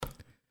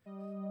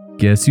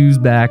Guess who's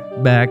back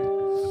again.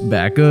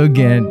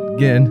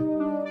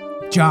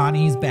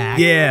 Johnny's back.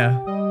 Yeah.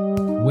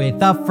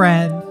 With a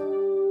friend.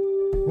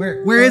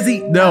 Where is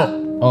he?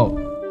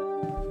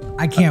 No.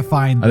 I can't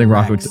find. I think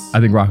Rocco. Rex. I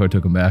think Rocco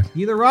took him back.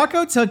 Either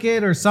Rocco took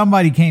it or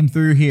somebody came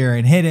through here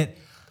and hit it.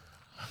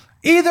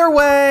 Either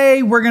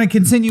way, we're going to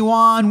continue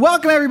on.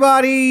 Welcome,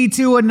 everybody,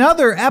 to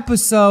another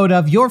episode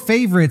of your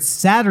favorite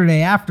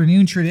Saturday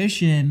afternoon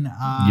tradition.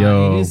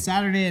 Yo. It is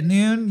Saturday at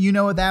noon. You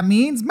know what that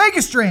means.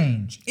 Mega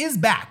Strange is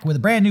back with a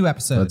brand new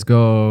episode. Let's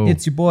go.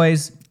 It's your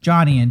boys,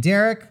 Johnny and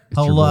Derek. It's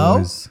your Hello.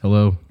 boys.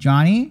 Hello.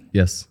 Johnny,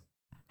 Yes.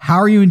 how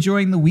are you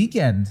enjoying the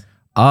weekend?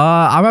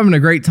 I'm having a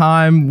great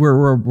time.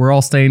 We're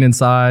all staying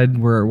inside.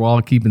 We're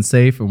all keeping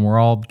safe, and we're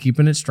all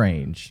keeping it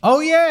strange. Oh,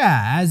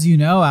 yeah. As you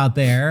know out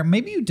there,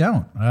 maybe you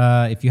don't.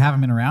 If you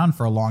haven't been around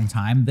for a long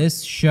time,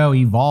 this show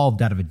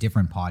evolved out of a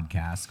different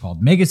podcast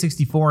called Mega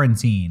 64 and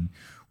Teen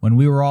when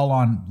we were all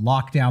on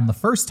lockdown the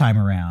first time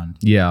around.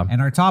 Yeah.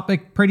 And our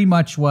topic pretty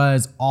much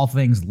was all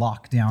things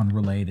lockdown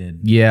related.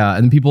 Yeah,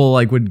 and people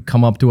would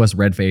come up to us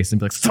red-faced and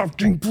be like, "Stop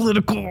getting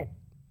political."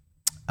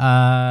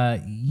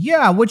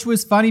 Yeah, which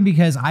was funny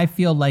because I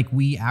feel like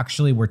we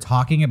actually were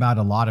talking about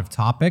a lot of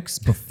topics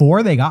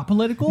before they got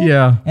political.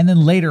 Yeah. And then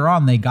later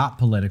on they got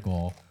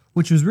political,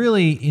 which was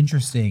really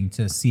interesting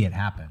to see it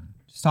happen.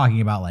 Just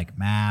talking about like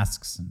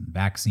masks and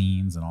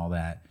vaccines and all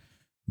that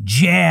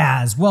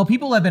jazz. Well,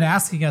 people have been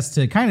asking us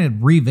to kind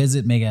of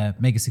revisit Mega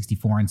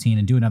 64 and Teen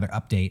and do another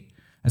update,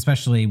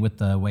 especially with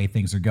the way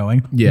things are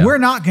going. Yeah. We're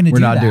not going to do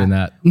that. We're not doing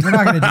that. We're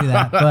not going to do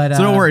that. But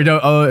So don't worry.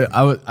 Don't.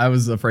 I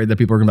was afraid that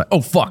people were gonna be like,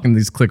 "Oh fuck," and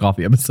just click off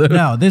the episode.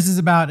 No, this is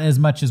about as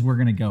much as we're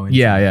going to go into.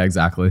 Yeah,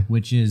 exactly.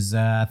 Which is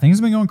things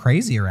have been going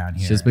crazy around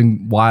here. It's just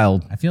been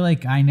wild. I feel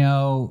like I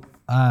know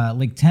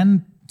like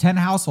 10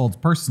 households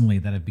personally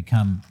that have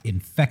become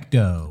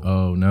infecto.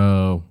 Oh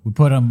no. We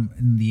put them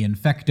in the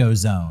infecto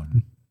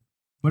zone.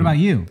 What about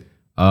you?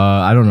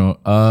 I don't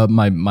know.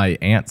 My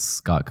aunts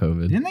got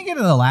COVID. Didn't they get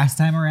it the last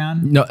time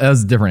around? No, that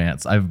was different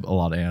aunts. I have a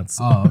lot of aunts.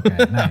 Oh,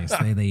 okay. Nice.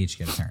 They each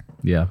get a turn.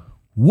 Yeah.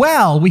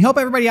 Well, we hope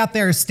everybody out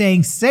there is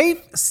staying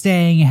safe,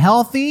 staying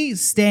healthy,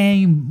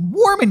 staying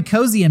warm and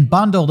cozy and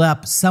bundled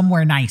up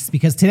somewhere nice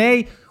because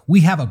today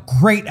we have a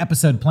great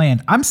episode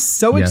planned. I'm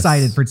so Yes.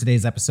 excited for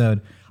today's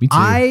episode. Me too.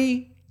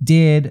 I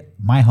did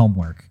my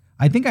homework.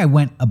 I think I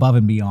went above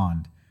and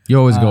beyond. You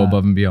always go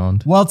above and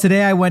beyond. Well,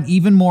 today I went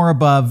even more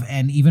above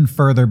and even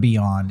further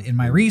beyond in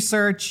my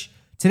research.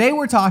 Today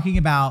we're talking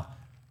about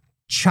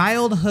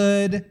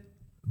childhood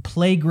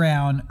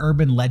playground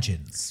urban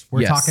legends.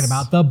 We're Yes. talking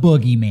about the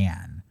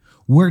Boogeyman.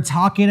 We're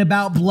talking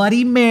about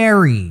Bloody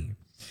Mary.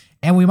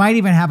 And we might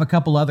even have a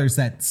couple others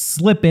that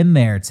slip in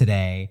there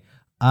today.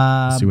 See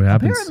what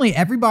happens. Apparently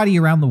everybody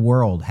around the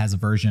world has a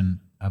version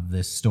of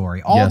this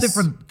story. All Yes.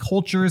 different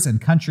cultures and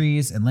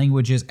countries and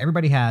languages.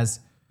 Everybody has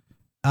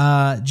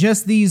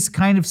just these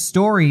kind of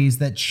stories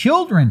that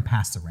children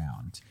pass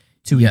around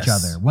to Yes. each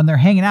other when they're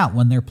hanging out,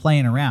 when they're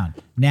playing around.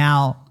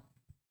 Now,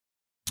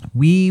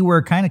 we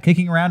were kind of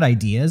kicking around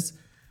ideas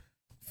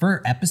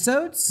for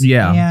episodes.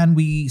 Yeah. And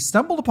we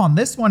stumbled upon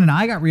this one and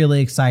I got really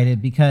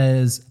excited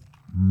because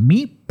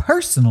me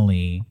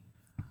personally,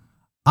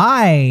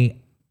 I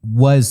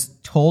was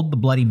told the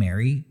Bloody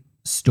Mary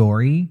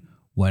story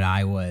when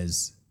I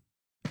was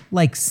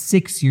like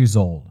 6 years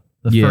old.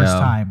 The Yeah. first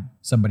time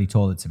somebody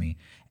told it to me.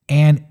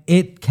 And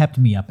it kept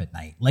me up at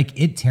night. Like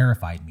it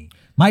terrified me.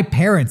 My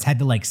parents had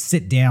to like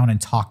sit down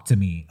and talk to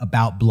me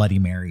about Bloody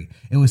Mary.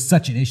 It was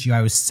such an issue.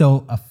 I was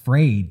so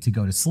afraid to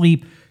go to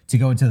sleep, to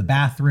go into the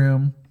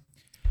bathroom.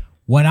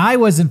 When I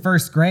was in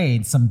first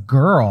grade, some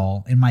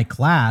girl in my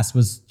class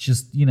was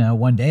just,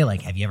 one day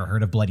like, have you ever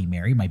heard of Bloody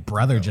Mary? My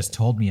brother just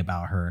told me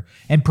about her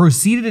and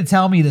proceeded to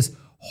tell me this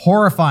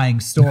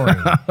horrifying story.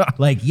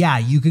 Like, yeah,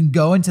 you can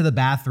go into the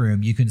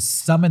bathroom, you can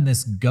summon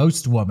this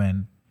ghost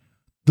woman.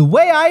 The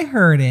way I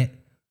heard it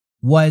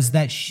was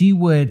that she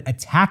would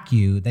attack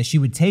you, that she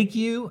would take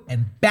you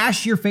and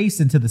bash your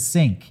face into the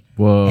sink.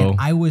 Whoa. And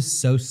I was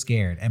so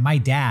scared. And my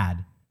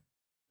dad,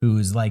 who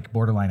is like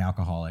borderline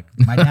alcoholic,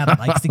 my dad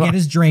likes to get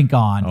his drink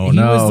on. Oh, and he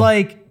no. was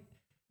like,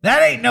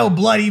 that ain't no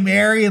Bloody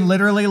Mary. And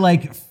literally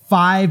like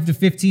 5 to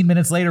 15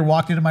 minutes later,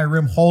 walked into my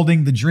room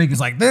holding the drink. He's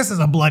like, this is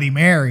a Bloody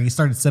Mary. He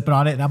started sipping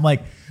on it. And I'm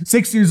like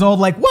 6 years old,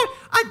 like, what?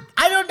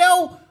 I don't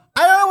know.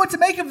 I don't know what to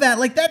make of that.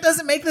 Like, that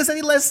doesn't make this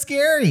any less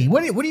scary.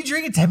 What are you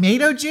drinking?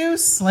 Tomato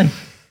juice? Like,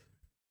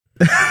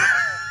 and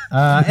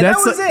that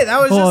was it. That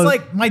was just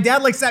like, my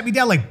dad like sat me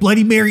down like,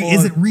 Bloody Mary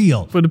isn't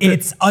real.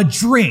 It's a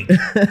drink.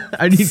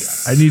 I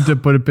need to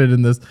put a pin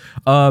in this.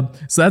 So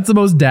that's the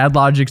most dad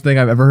logic thing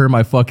I've ever heard in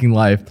my fucking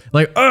life.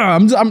 Like,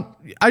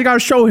 I gotta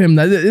show him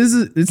that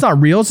it's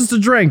not real. It's just a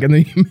drink, and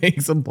then he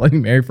makes a Bloody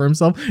Mary for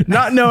himself,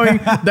 not knowing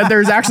that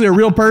there's actually a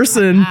real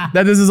person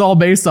that this is all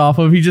based off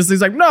of.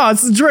 He's like, no,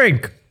 it's a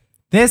drink.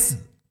 This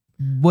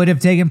would have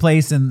taken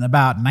place in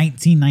about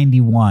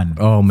 1991.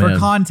 Oh, man. For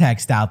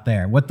context out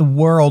there, what the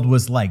world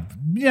was like,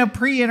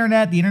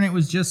 pre-internet, the internet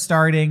was just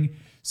starting.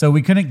 So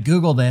we couldn't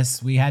Google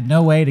this. We had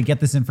no way to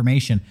get this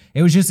information.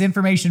 It was just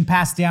information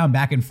passed down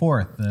back and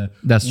forth.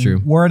 That's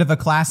true. Word of a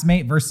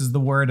classmate versus the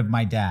word of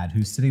my dad,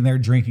 who's sitting there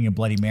drinking a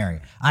Bloody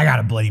Mary. I got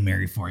a Bloody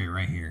Mary for you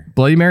right here.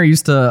 Bloody Mary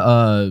used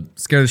to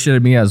scare the shit out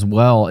of me as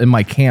well. In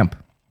my camp,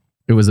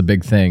 it was a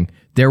big thing.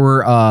 There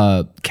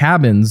were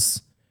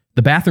cabins.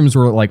 The bathrooms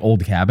were like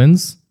old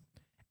cabins.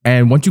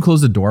 And once you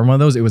close the door on one of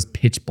those, it was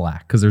pitch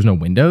black because there's no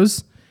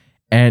windows.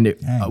 And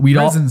we'd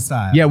prison all,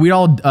 style. yeah, we'd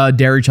all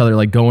dare each other,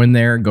 like go in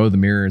there, go to the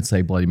mirror and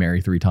say Bloody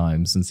Mary 3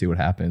 times and see what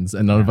happens.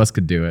 And none of us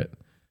could do it.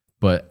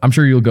 But I'm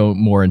sure you'll go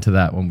more into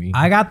that when we.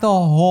 I got the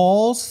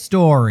whole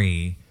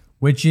story,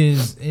 which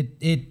is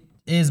it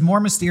is more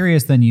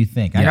mysterious than you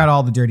think. I got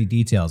all the dirty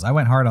details. I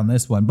went hard on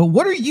this one. But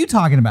what are you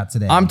talking about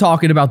today? I'm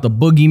talking about the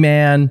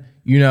Boogeyman.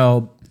 You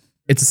know,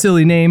 it's a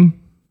silly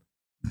name.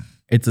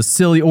 It's a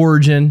silly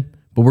origin,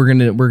 but we're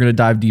gonna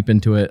dive deep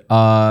into it.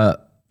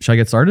 Should I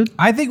get started?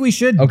 I think we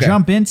should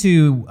jump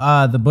into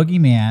the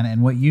Boogeyman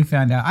and what you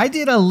found out. I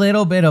did a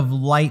little bit of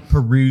light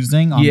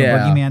perusing on the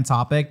Boogeyman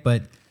topic,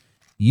 but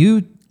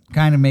you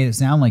kind of made it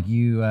sound like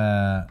you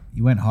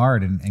went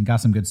hard and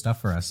got some good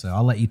stuff for us. So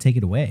I'll let you take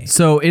it away.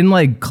 So in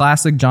like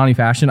classic Johnny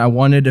fashion, I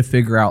wanted to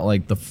figure out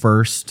like the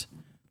first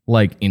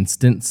like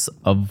instance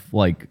of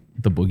like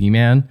the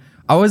Boogeyman.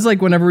 I always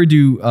like whenever we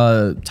do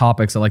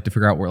topics, I like to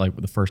figure out where like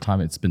the first time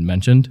it's been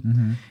mentioned.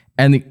 Mm-hmm.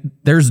 And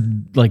there's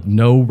like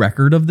no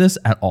record of this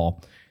at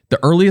all. The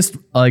earliest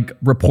like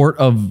report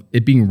of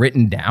it being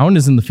written down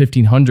is in the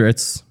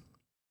 1500s.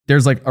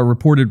 There's like a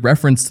reported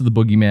reference to the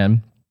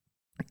Boogeyman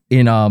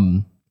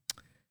in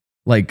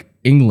like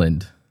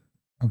England.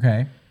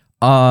 Okay.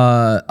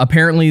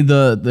 Apparently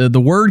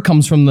the word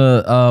comes from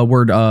the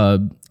word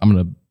I'm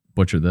gonna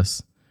butcher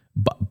this.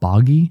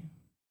 Boggy,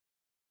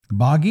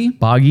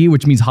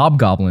 which means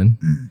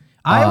hobgoblin.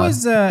 I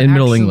was in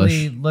Middle actually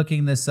English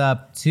looking this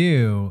up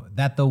too,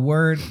 that the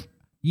word,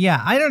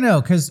 I don't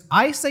know, because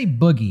I say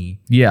boogie.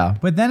 Yeah.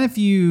 But then if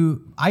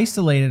you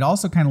isolate it,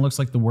 also kind of looks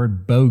like the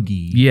word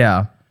bogey.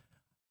 Yeah.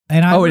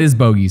 And it is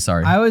bogey,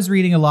 sorry. I was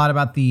reading a lot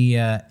about the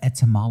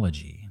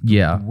etymology.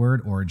 Yeah. The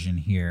word origin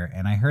here.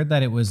 And I heard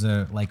that it was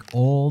a like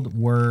old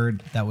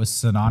word that was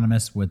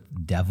synonymous with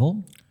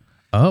devil.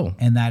 Oh.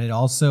 And that it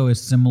also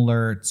is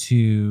similar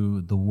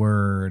to the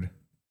word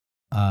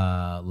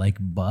like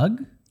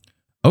bug.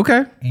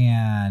 Okay.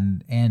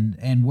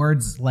 And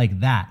words like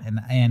that.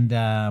 I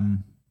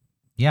don't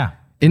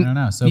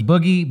know. So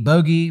boogie,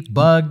 bogey,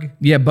 bug.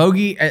 Yeah,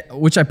 bogey,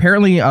 which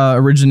apparently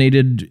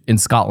originated in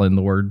Scotland,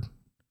 the word.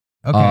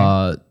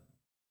 Okay.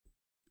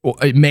 Well,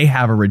 it may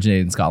have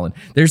originated in Scotland.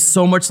 There's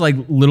so much like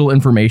little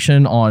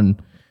information on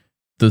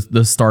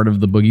the start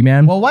of the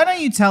Boogeyman. Well, why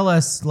don't you tell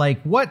us like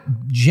what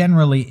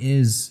generally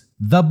is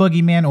the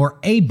Boogeyman or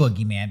a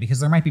Boogeyman, because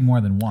there might be more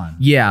than one.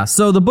 Yeah,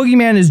 so the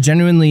Boogeyman is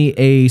genuinely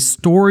a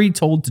story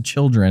told to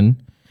children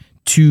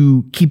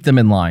to keep them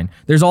in line.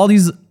 There's all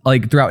these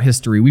like throughout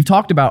history. We've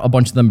talked about a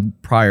bunch of them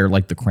prior,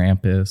 like the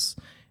Krampus.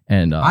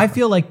 And I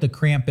feel like the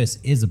Krampus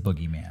is a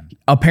Boogeyman.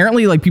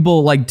 Apparently, like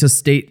people like to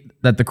state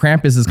that the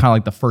Krampus is kind of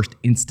like the first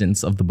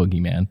instance of the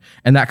Boogeyman.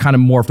 And that kind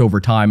of morphed over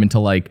time into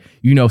like,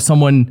 you know,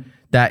 someone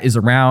that is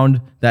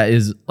around that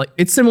is like,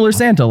 it's similar to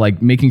Santa,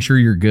 like making sure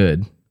you're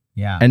good.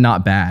 Yeah. And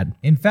not bad.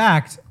 In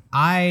fact,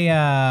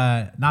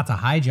 I not to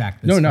hijack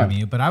this from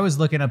you, but I was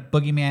looking up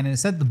Boogeyman and it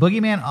said the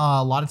Boogeyman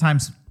a lot of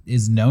times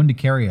is known to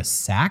carry a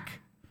sack.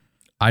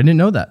 I didn't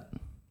know that.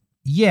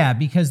 Yeah,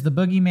 because the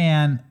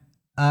Boogeyman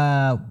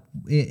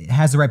it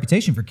has a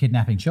reputation for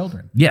kidnapping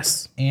children.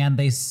 Yes. And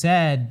they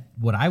said,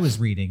 what I was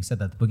reading said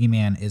that the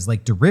Boogeyman is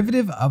like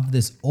derivative of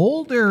this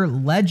older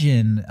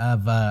legend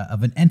of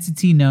an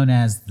entity known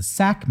as the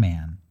Sack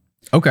Man.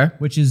 Okay.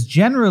 Which is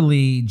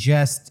generally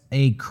just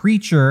a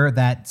creature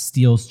that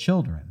steals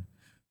children.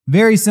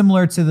 Very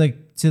similar to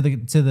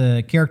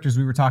the characters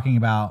we were talking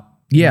about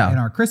in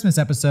our Christmas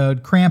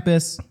episode.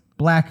 Krampus,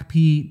 Black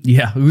Pete.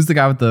 Yeah, who's the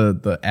guy with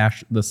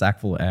the sack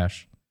full of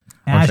ash?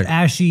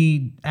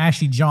 Ashy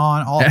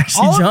John.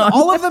 John.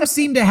 All of them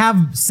seem to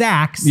have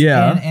sacks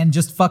and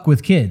just fuck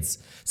with kids.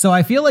 So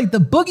I feel like the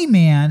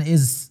Boogeyman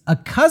is a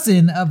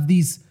cousin of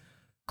these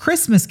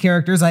Christmas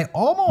characters. I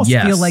almost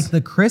feel like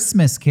the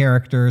Christmas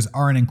characters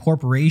are an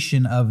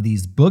incorporation of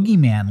these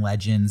Boogeyman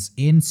legends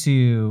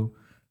into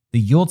the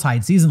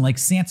Yuletide season. Like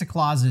Santa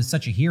Claus is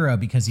such a hero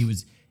because he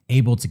was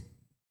able to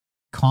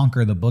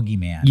conquer the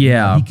Boogeyman.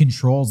 Yeah. He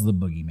controls the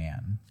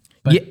Boogeyman.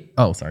 But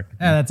sorry.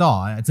 that's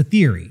all. It's a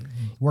theory,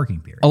 working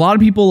theory. A lot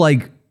of people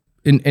like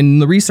in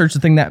the research, the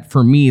thing that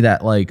for me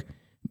that like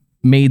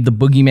made the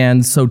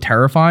Boogeyman so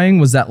terrifying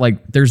was that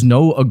like there's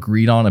no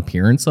agreed on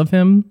appearance of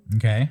him.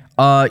 Okay.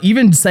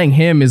 Even saying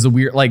him is a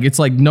weird, like it's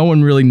like no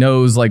one really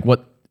knows like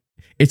what,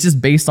 it's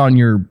just based on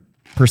your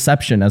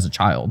perception as a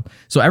child.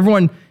 So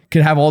everyone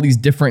could have all these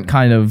different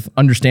kind of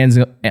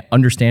understanding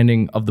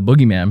of the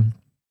Boogeyman.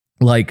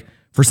 Like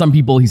for some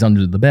people he's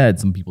under the bed,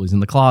 some people he's in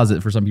the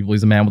closet, for some people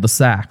he's a man with a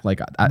sack. Like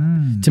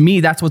to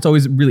me, that's what's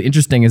always really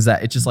interesting is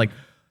that it's just like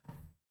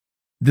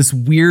this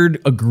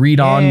weird agreed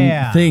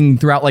on thing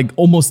throughout like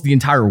almost the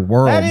entire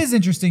world. That is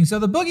interesting. So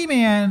the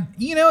boogeyman,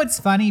 it's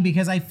funny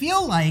because I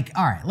feel like,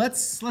 all right,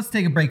 let's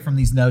take a break from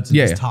these notes and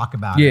just talk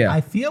about it.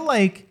 I feel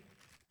like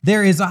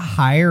there is a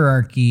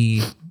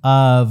hierarchy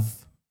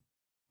of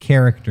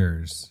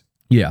characters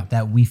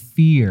that we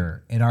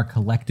fear in our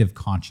collective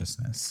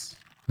consciousness.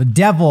 The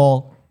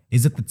devil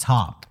is at the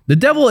top. The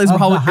devil is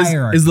probably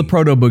is the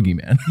proto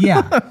boogeyman.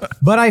 Yeah.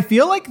 But I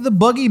feel like the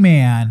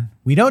boogeyman,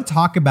 we don't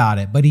talk about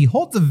it, but he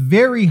holds a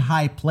very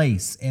high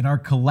place in our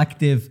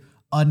collective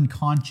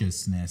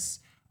unconsciousness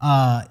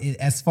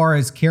as far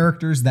as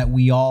characters that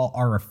we all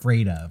are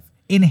afraid of.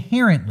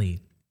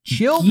 Inherently,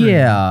 children.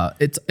 Yeah.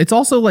 It's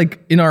also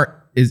like in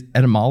our, is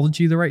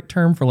etymology the right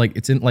term for like,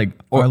 it's in like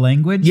our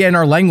language? Yeah, in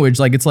our language.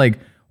 Like it's like,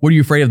 what are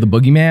you afraid of, the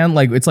boogeyman?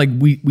 Like it's like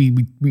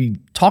we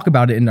talk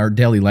about it in our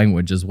daily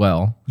language as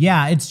well.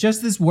 Yeah, it's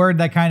just this word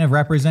that kind of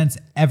represents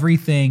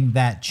everything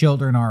that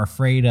children are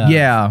afraid of.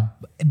 Yeah.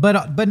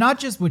 But not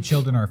just what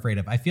children are afraid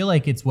of. I feel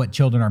like it's what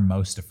children are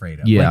most afraid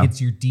of. Yeah. Like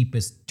it's your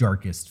deepest,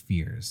 darkest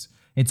fears.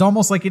 It's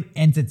almost like an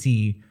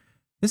entity.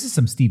 This is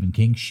some Stephen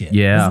King shit.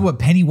 Yeah. This is what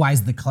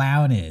Pennywise the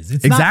clown is.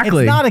 It's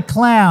exactly. Not a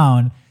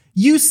clown.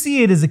 You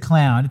see it as a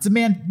clown. It's a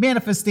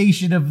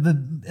manifestation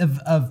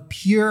of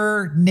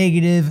pure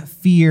negative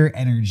fear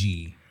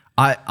energy.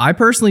 I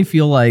personally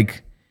feel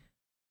like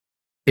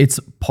it's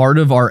part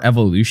of our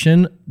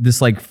evolution, this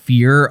like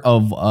fear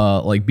of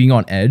like being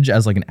on edge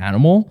as like an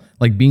animal,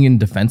 like being in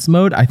defense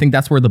mode. I think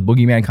that's where the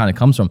boogeyman kind of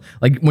comes from.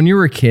 Like when you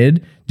were a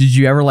kid, did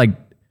you ever like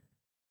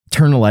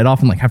turn the light off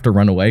and like have to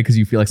run away because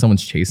you feel like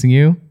someone's chasing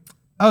you?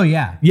 Oh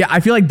yeah. Yeah, I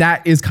feel like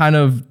that is kind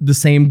of the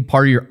same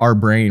part of our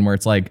brain where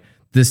it's like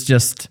this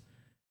just,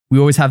 we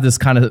always have this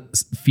kind of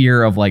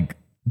fear of like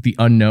the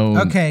unknown.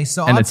 Okay,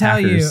 so I'll tell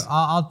you,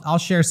 I'll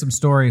share some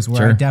stories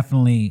where I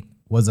definitely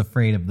was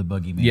afraid of the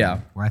boogeyman.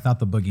 Yeah. Where I thought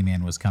the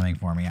boogeyman was coming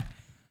for me. And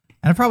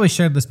I've probably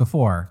shared this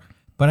before,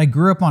 but I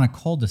grew up on a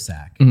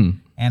cul-de-sac.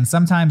 And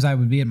sometimes I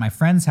would be at my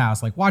friend's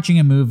house, like watching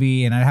a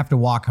movie, and I'd have to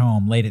walk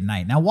home late at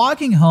night. Now,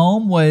 walking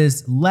home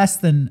was less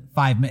than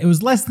 5 minutes. It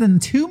was less than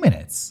 2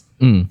 minutes.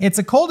 It's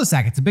a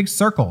cul-de-sac. It's a big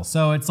circle.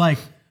 So it's like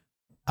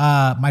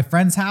my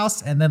friend's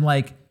house and then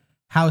like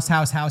house,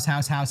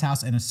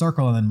 and a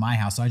circle, and then my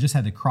house. So I just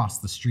had to cross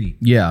the street.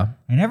 Yeah.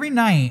 And every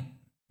night,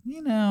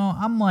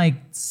 I'm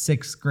like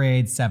 6th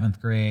grade,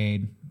 7th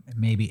grade,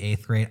 maybe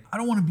 8th grade. I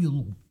don't want to be a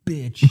little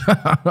bitch.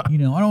 I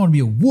don't want to be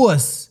a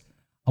wuss.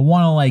 I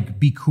want to like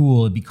be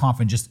cool and be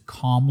confident, just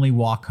calmly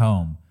walk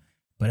home.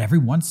 But every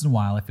once in a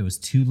while, if it was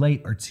too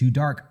late or too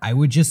dark, I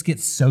would just get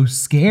so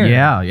scared.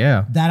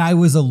 Yeah. That I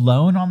was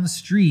alone on the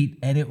street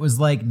and it was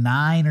like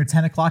 9 or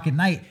 10 o'clock at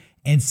night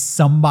and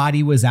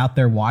somebody was out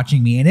there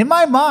watching me. And in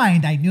my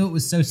mind, I knew it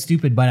was so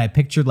stupid, but I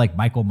pictured like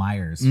Michael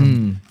Myers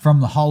from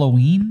the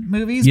Halloween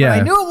movies. Yeah. But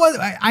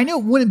I knew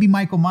it wouldn't be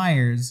Michael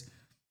Myers.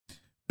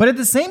 But at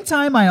the same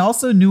time, I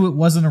also knew it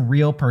wasn't a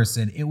real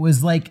person. It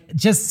was like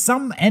just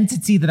some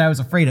entity that I was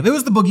afraid of. It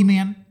was the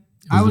boogeyman.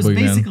 I was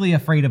basically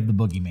afraid of the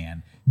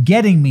boogeyman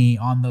getting me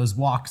on those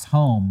walks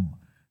home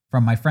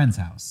from my friend's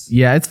house.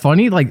 Yeah, it's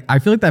funny. Like, I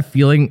feel like that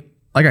feeling,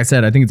 like I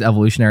said, I think it's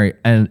evolutionary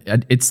and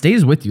it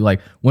stays with you. Like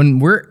when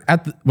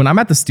when I'm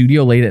at the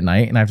studio late at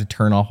night and I have to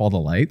turn off all the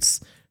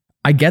lights,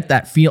 I get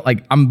that feel.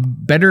 Like I'm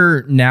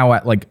better now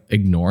at like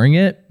ignoring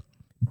it,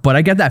 but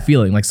I get that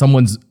feeling like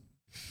someone's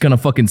gonna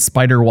fucking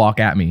spider walk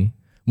at me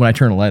when I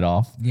turn the light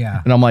off.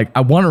 Yeah. And I'm like,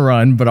 I want to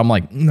run, but I'm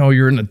like, no,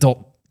 you're an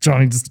adult,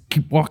 Johnny, just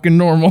keep walking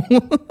normal.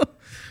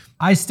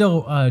 I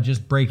still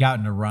just break out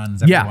into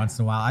runs every once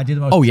in a while. I do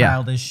the most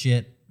childish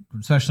shit,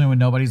 especially when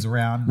nobody's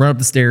around. Run up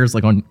the stairs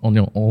like on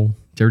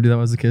did you ever do that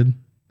as a kid?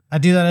 I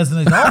do that as an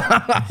adult.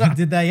 I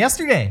did that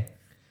yesterday.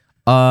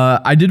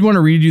 I did want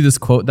to read you this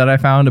quote that I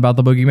found about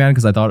the boogeyman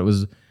because I thought it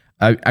was,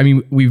 I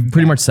mean, we've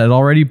pretty much said it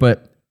already,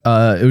 but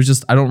it was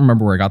just, I don't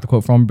remember where I got the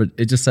quote from, but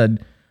it just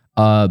said,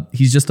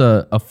 he's just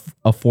a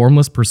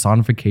formless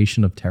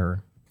personification of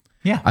terror.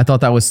 Yeah. I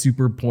thought that was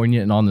super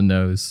poignant and on the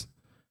nose.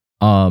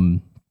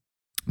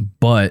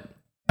 But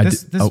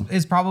this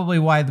is probably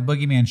why the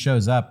boogeyman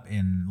shows up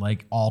in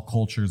like all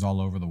cultures all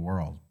over the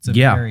world. It's a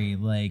very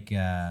like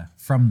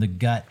from the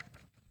gut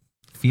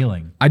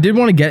feeling. I did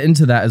want to get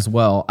into that as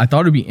well. I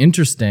thought it'd be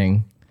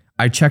interesting.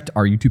 I checked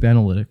our YouTube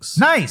analytics.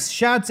 Nice.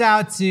 Shouts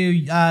out to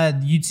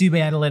YouTube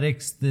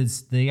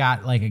analytics. They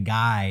got like a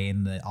guy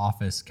in the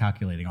office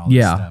calculating all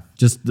this stuff.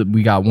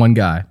 We got one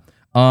guy.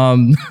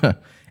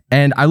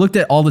 And I looked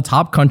at all the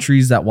top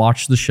countries that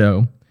watch the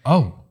show.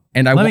 Oh.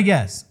 And let me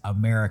guess.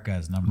 America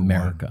is number one.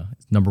 America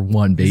is number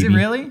one, baby. Is it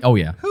really? Oh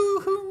yeah.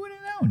 Who would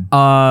have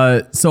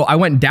known? So I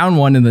went down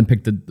one and then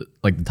picked the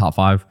top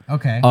 5.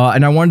 Okay.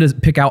 And I wanted to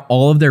pick out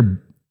all of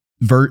their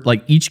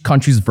each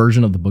country's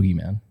version of the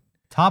boogeyman.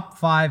 Top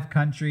 5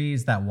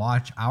 countries that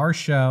watch our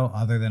show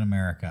other than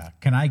America.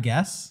 Can I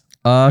guess?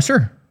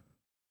 Sure.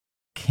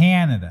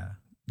 Canada.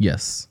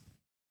 Yes.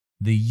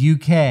 The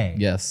UK.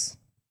 Yes.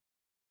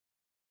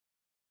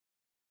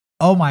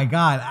 Oh my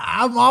God.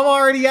 I'm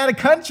already out of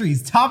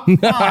countries. Top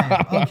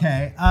 5.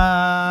 Okay.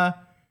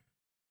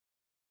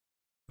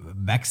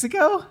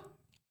 Mexico?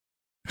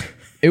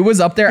 It was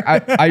up there.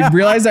 I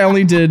realized I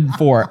only did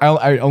 4.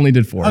 I only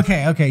did 4.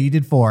 Okay, you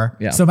did 4.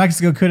 Yeah. So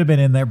Mexico could have been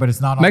in there, but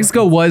it's not. On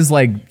Mexico was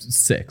like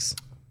 6.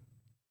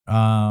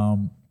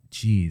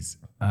 Geez.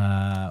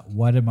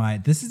 What am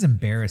I? This is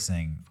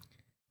embarrassing.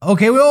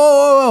 Okay,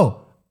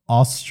 whoa.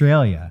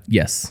 Australia.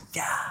 Yes.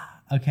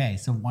 Okay,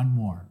 so one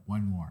more.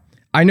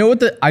 I know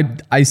what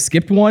I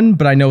skipped one,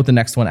 but I know what the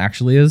next one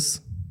actually is.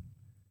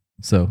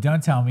 So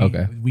Don't tell me.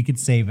 Okay. We could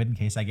save it in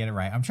case I get it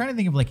right. I'm trying to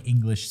think of like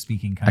English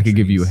speaking countries. I could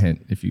give you a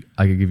hint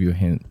I could give you a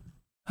hint.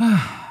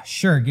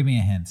 Sure, give me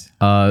a hint.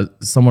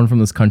 Someone from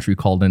this country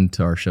called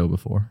into our show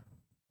before.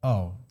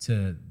 Oh,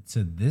 to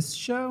this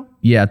show?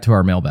 Yeah, to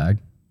our mailbag.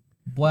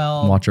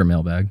 Well, Watch our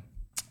mailbag.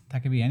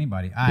 that could be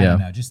anybody. I don't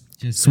know. Just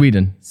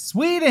Sweden.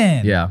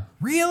 Sweden. Yeah.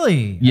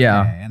 Really?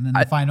 Yeah. Okay. And then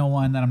the final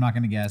one that I'm not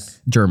going to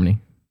guess. Germany.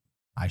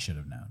 I should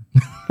have known.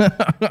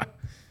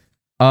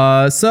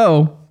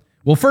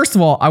 Well, first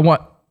of all, I'm going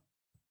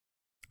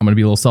to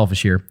be a little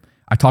selfish here.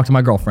 I talked to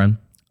my girlfriend.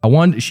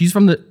 She's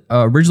from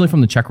originally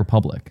from the Czech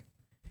Republic,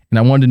 and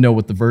I wanted to know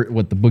what the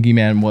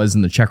boogeyman was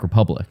in the Czech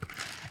Republic,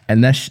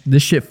 and this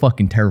shit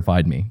fucking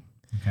terrified me.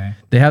 Okay.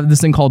 They have this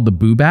thing called the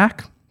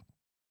Bubak.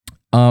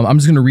 I'm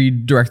just going to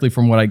read directly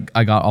from what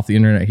I got off the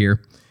internet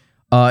here.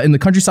 In the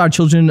countryside,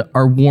 children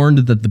are warned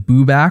that the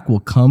Bubak will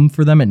come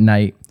for them at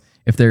night.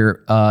 If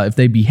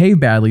they behave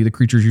badly, the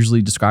creature is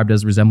usually described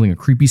as resembling a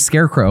creepy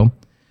scarecrow,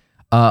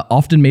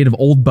 often made of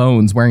old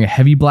bones, wearing a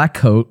heavy black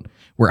coat,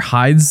 where it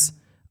hides.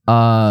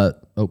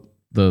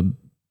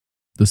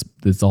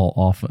 It's all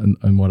off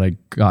on what I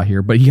got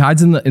here, but he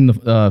hides in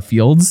the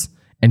fields,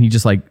 and he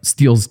just like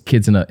steals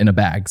kids in a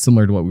bag,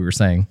 similar to what we were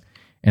saying.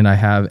 And I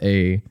have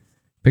a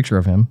picture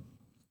of him.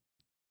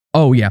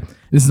 Oh yeah,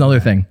 this is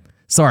another thing.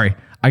 Sorry,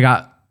 I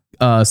got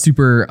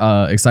super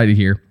excited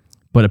here,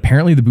 but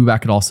apparently the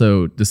Bubak could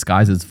also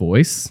disguise its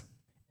voice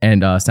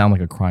and sound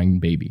like a crying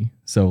baby.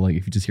 So like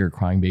if you just hear a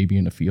crying baby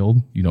in a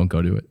field, you don't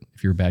go to it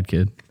if you're a bad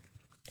kid.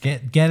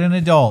 Get an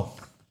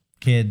adult,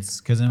 kids,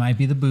 because it might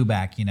be the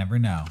Bubak. You never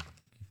know.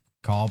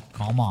 Call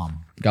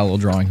mom. Got a little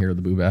drawing here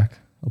of the Bubak.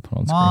 I'll put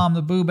on screen. Mom,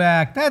 the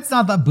Bubak. That's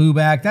not the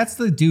Bubak. That's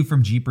the dude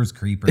from Jeepers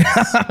Creepers.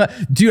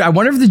 Dude, I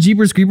wonder if the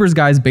Jeepers Creepers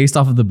guy is based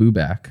off of the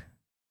Bubak.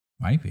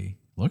 Might be.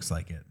 Looks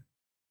like it.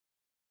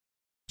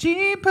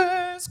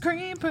 Jeepers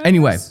Creepers.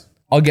 Anyway,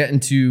 I'll get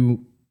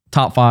into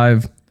top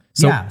 5.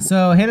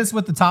 So hit us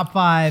with the top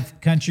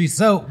 5 countries.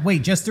 So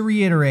wait, just to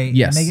reiterate,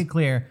 yes, and make it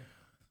clear,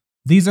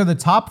 these are the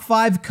top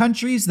 5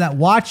 countries that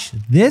watch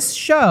this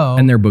show.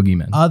 And they're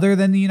boogeymen. Other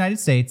than the United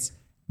States.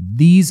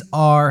 These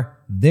are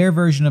their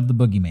version of the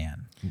boogeyman.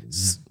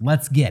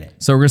 Let's get it.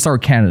 So we're going to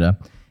start with Canada.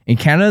 In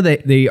Canada,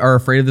 they are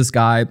afraid of this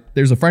guy.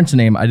 There's a French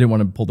name. I didn't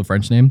want to pull the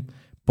French name.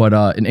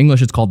 But in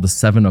English, it's called the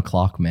 7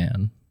 o'clock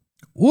man.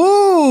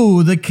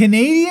 Ooh, the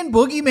Canadian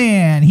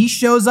boogeyman. He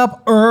shows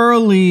up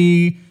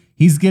early.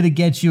 He's going to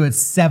get you at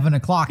 7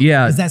 o'clock.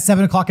 Yeah. Is that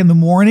 7 o'clock in the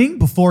morning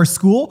before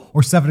school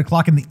or 7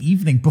 o'clock in the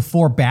evening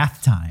before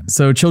bath time?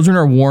 So children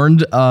are warned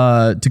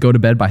to go to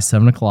bed by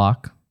 7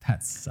 o'clock.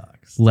 That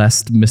sucks.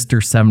 Lest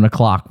Mr. 7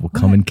 o'clock will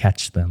come and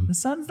catch them. The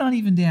sun's not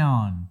even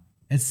down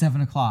at 7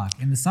 o'clock.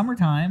 In the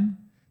summertime,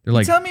 They're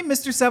like, you tell me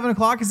Mr. 7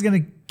 o'clock is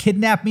going to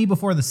kidnap me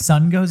before the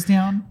sun goes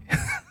down?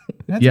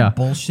 That's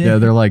bullshit. Yeah,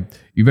 they're like,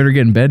 you better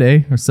get in bed,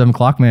 eh? Or 7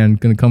 o'clock man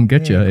gonna come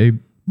get you, eh?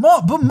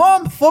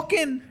 Mom,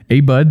 fucking.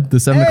 Hey, bud, the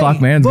 7 o'clock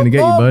man's gonna get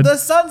you, bud. The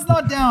sun's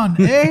not down,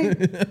 eh?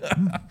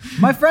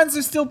 My friends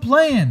are still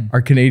playing.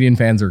 Our Canadian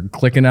fans are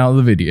clicking out of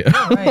the video.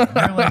 Right.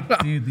 They're like,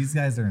 dude, these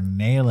guys are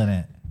nailing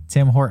it.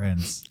 Tim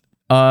Hortons.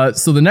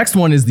 So the next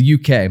one is the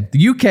UK.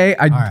 The UK,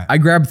 I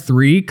grabbed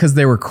 3 because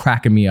they were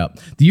cracking me up.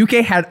 The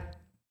UK had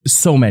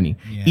so many.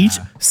 Yeah. Each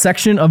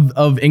section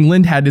of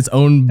England had its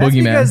own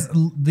boogeyman. That's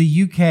because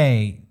the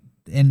UK,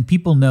 and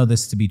people know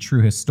this to be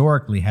true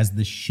historically, has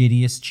the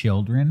shittiest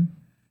children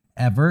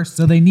ever.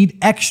 So they need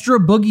extra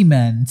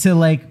boogeymen to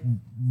like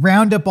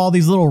round up all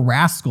these little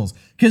rascals.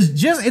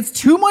 Because it's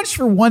too much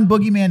for one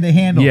boogeyman to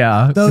handle.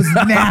 Yeah. Those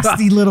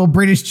nasty little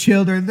British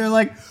children. They're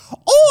like,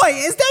 oi,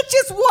 is that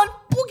just one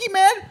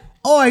boogeyman?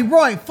 Oi,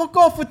 Roy, fuck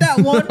off with that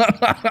one.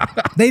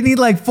 They need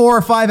like 4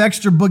 or 5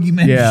 extra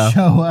boogeymen to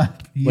show up.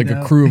 Like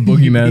a crew of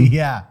boogeymen.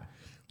 Yeah.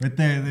 Right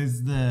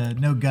there's the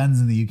no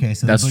guns in the UK,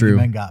 so that's the true.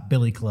 boogeymen got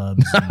billy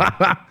clubs.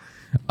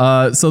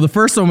 So the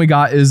first one we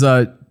got is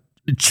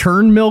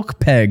Churn Milk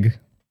Peg.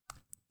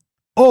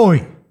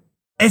 Oi,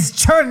 it's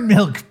Churn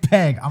Milk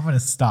Peg. I'm gonna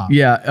stop.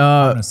 Yeah,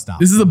 I'm gonna stop.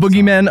 This is a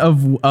boogeyman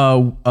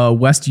of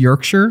West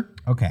Yorkshire.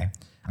 Okay.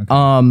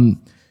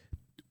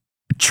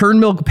 Churn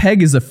Milk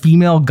Peg is a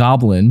female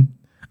goblin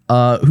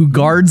who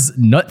guards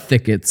nut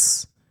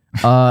thickets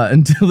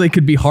until they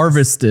could be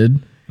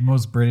harvested. The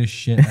most British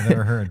shit I've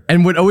ever heard.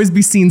 And would always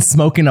be seen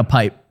smoking a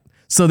pipe.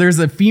 So there's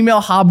a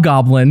female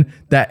hobgoblin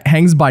that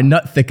hangs by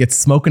nut thickets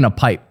smoking a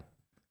pipe.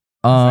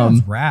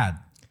 Sounds rad.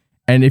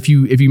 And if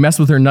you mess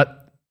with her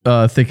nut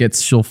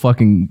thickets, she'll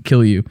fucking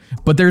kill you.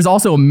 But there's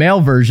also a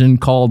male version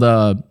called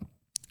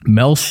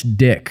Melch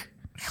Dick,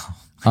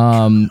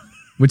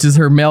 which is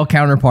her male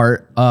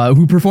counterpart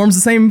who performs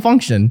the same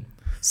function.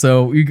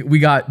 So we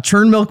got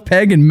Churn Milk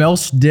Peg and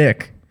Melch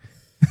Dick.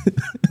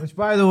 Which,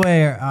 by the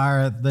way,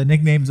 are the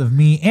nicknames of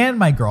me and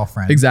my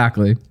girlfriend.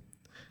 Exactly.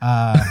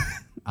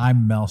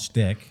 I'm Mel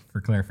Stick,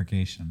 for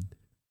clarification.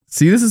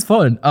 See, this is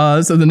fun.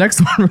 So the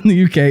next one from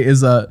the UK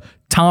is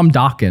Tom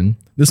Dokken.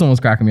 This one was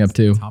cracking me up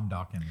too. Tom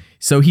Dokken.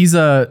 So he's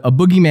a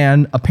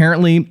boogeyman.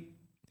 Apparently,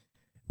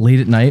 late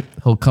at night,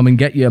 he'll come and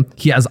get you.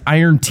 He has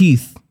iron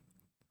teeth,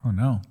 Oh,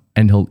 no.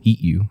 and he'll eat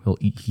you.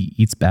 He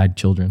eats bad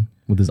children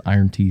with his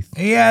iron teeth.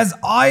 He has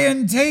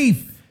iron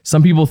teeth.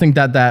 Some people think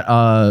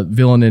that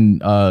villain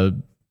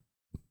in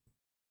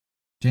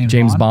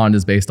James Bond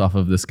is based off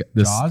of this.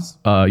 Jaws?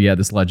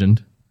 This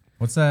legend.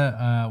 What's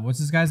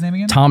this guy's name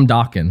again? Tom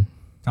Dokken.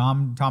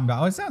 Tom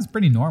Dokken. Oh, it sounds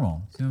pretty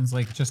normal. Sounds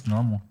like just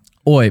normal.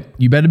 Oi,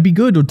 you better be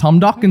good or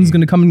Tom Dokken's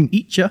gonna come and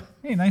eat you.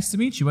 Hey, nice to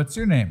meet you. What's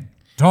your name?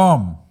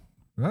 Tom.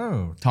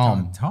 Oh,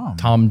 Tom. Tom.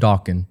 Tom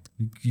Dokken.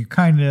 You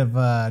kind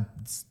of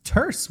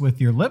terse with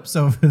your lips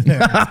over there,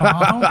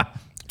 Tom.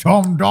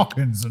 Tom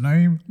Dokken's the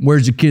name.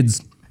 Where's your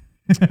kids?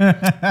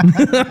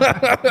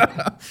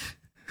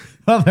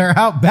 Well, they're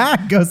out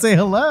back. Go say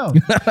hello.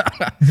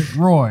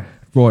 Roy.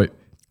 Right.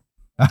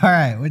 All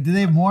right. Wait, do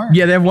they have more?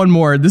 Yeah, they have one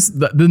more.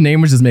 The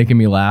name was just making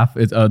me laugh.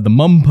 It's the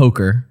Mum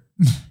Poker.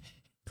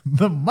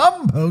 The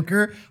Mum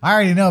Poker. I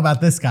already know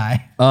about this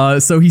guy.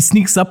 So he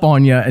sneaks up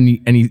on you and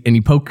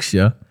he pokes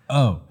you.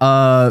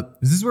 Oh.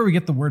 Is this where we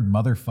get the word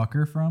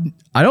motherfucker from?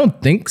 I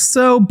don't think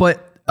so,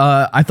 but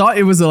I thought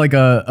it was like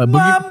a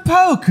Mum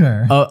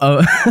Poker.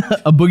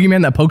 a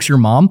boogeyman that pokes your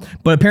mom.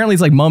 But apparently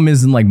it's like mum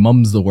isn't like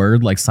mum's the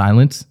word, like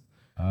silent.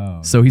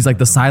 Oh. So he's like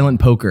the silent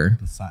poker.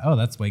 Oh,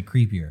 that's way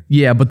creepier.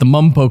 Yeah, but the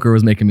Mum Poker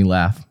was making me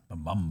laugh. The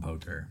Mum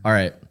Poker. All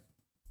right.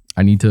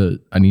 I need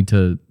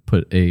to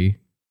put a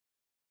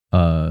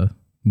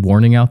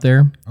warning out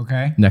there.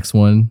 Okay. Next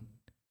one.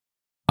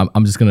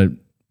 I'm just gonna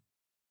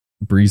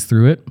breeze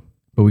through it.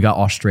 But we got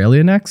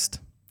Australia next.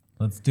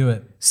 Let's do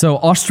it. So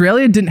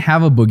Australia didn't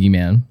have a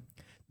boogeyman.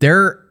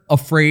 They're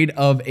afraid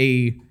of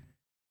a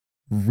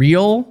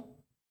real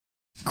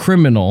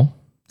criminal.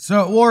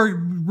 So, or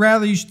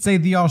rather, you should say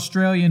the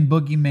Australian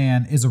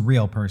boogeyman is a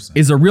real person.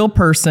 Is a real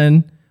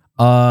person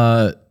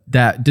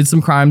that did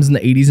some crimes in the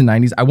 80s and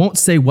 90s. I won't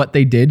say what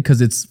they did because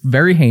it's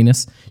very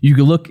heinous. You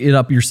can look it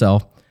up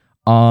yourself.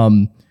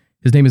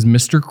 His name is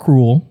Mr.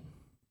 Cruel.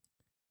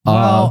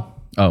 What?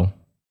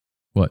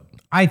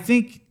 I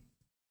think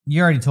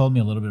you already told me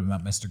a little bit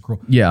about Mr.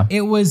 Cruel. Yeah.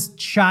 It was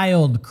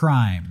child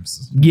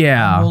crimes.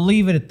 Yeah. We'll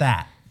leave it at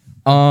that.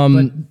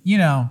 But,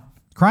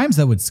 crimes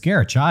that would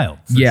scare a child,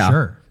 for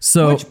sure.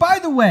 So, which, by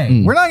the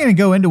way, we're not going to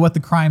go into what the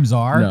crimes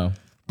are. No.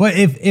 But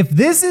if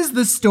this is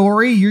the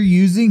story you're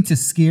using to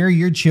scare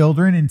your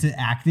children into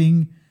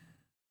acting,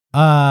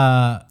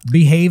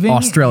 behaving,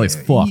 Australia's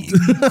fucked.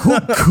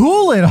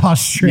 Cool it,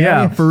 Australia.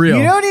 Yeah, for real.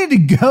 You don't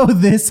need to go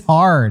this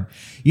hard.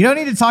 You don't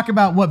need to talk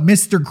about what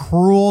Mr.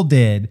 Cruel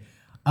did.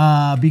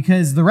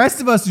 Because the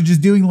rest of us are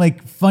just doing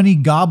like funny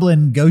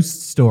goblin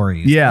ghost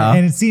stories. Yeah.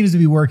 And it seems to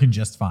be working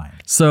just fine.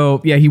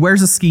 So yeah, he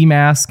wears a ski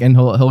mask and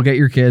he'll get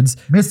your kids.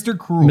 Mr.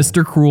 Cruel.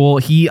 Mr. Cruel.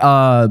 He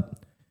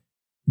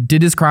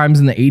did his crimes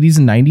in the 80s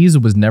and 90s.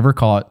 It was never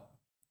caught.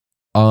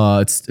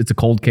 It's a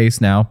cold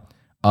case now.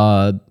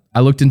 I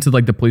looked into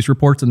like the police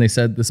reports and they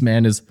said this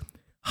man is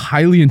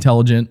highly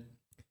intelligent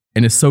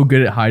and is so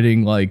good at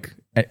hiding like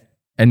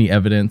any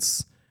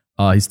evidence.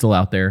 He's still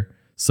out there.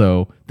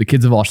 So the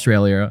kids of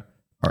Australia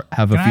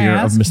have a fear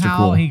of Mr. How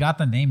Cruel. he got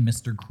the name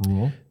Mr.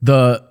 Cruel?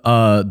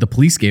 The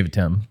police gave it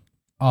to him.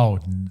 Oh,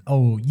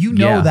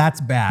 Yeah. that's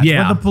bad.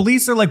 Yeah. When the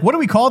police are like, what do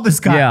we call this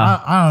guy?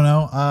 Yeah. I don't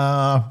know.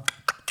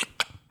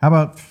 How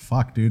about,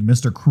 dude,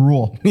 Mr.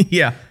 Cruel?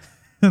 Yeah.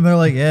 And they're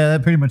like, yeah,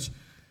 that pretty much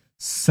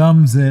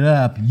sums it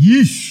up.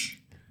 Yeesh.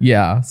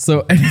 Yeah.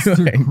 So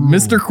anyway,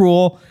 Mr.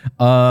 Cruel,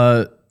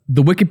 the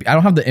I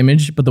don't have the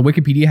image, but the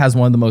Wikipedia has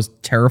one of the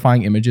most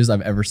terrifying images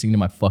I've ever seen in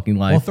my fucking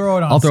life. We'll throw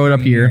it on. I'll throw it up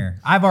here.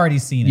 I've already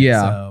seen it.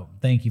 Yeah. So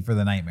thank you for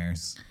the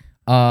nightmares.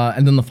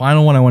 And then the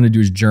final one I want to do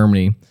is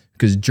Germany,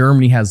 because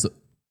Germany has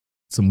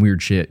some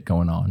weird shit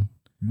going on.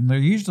 They're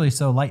usually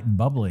so light and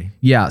bubbly.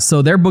 Yeah.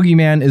 So their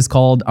boogeyman is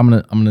called, I'm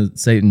gonna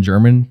say it in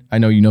German. I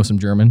know you know some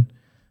German.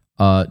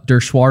 Der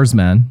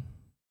Schwarzmann.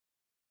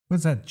 What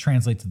does that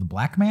translate to? The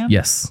black man?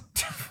 Yes.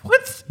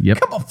 What? Yep.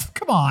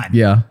 Come on.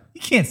 Yeah.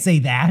 You can't say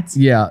that.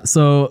 Yeah.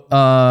 So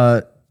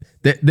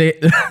they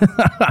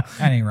That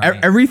ain't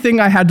right. everything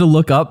I had to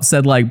look up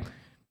said like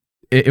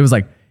it was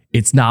like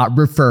it's not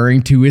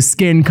referring to his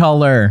skin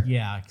color.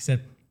 Yeah,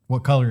 except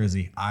what color is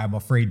he? I'm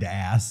afraid to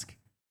ask.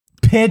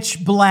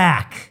 Pitch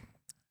black.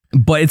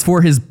 But it's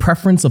for his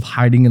preference of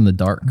hiding in the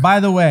dark. By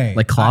the way,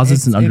 Like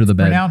closets and under the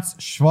bed. Pronounced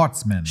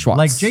Schwartzman. Schwartz.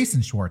 Like Jason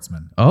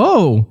Schwartzman.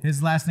 Oh,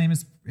 His last name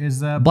is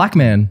black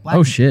man.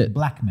 Oh shit.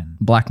 Blackman.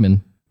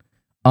 Blackman.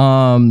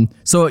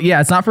 So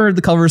yeah, it's not for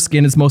the color of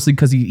skin. It's mostly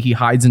because he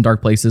hides in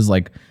dark places,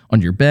 like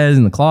under your bed,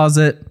 in the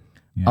closet,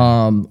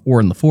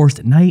 or in the forest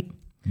at night.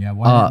 Yeah,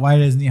 why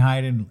doesn't he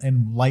hide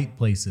in light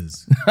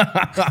places?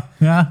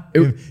 Yeah,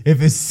 if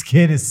his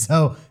skin is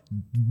so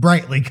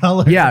brightly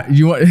colored. Yeah,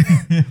 you want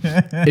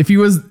if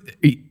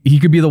he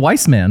could be the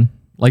Weiss man,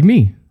 like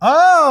me.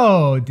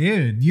 Oh,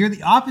 dude, you're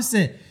the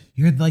opposite.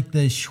 You're like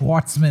the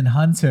Schwartzman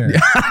hunter.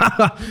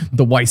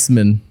 The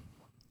Weissman.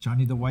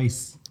 Johnny the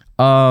Weiss.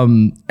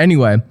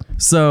 Anyway,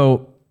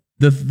 so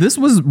this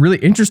was really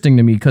interesting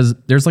to me because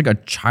there's like a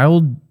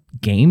child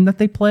game that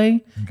they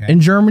play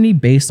in Germany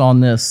based on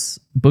this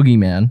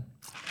boogeyman.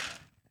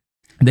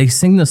 They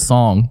sing this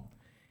song.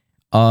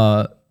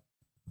 I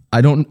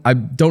don't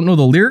know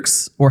the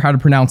lyrics or how to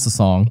pronounce the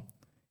song.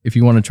 If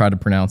you want to try to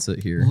pronounce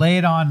it here. Lay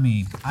it on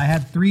me. I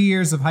had 3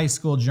 years of high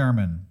school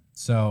German,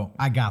 so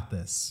I got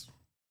this.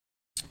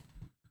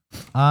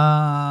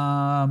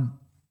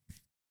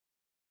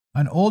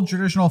 An old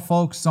traditional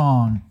folk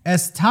song.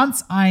 Es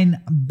tanzt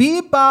ein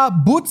Biber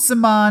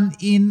Butzemann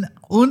in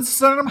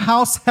unserem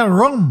Haus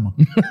herum.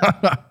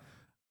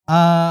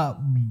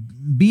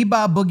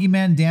 Biber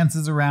Boogeyman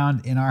dances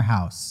around in our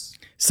house.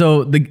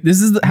 So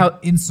this is how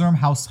in unserem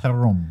Haus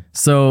herum.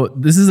 So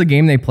this is a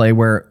game they play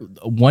where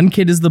one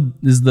kid is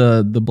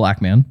the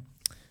black man,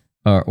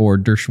 or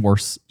der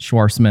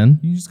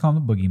Schwarzman. You just call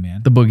him the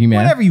Boogeyman. The Boogeyman.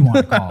 Whatever you want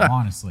to call him,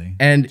 honestly.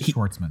 And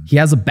Schwartzman. He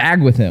has a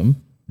bag with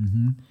him.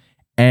 Mm-hmm.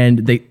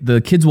 And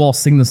the kids will all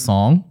sing the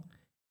song,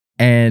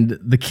 and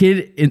the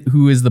kid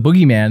who is the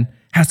boogeyman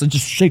has to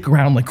just shake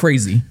around like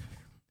crazy,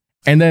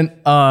 and then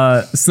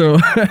the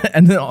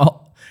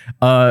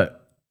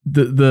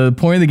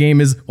point of the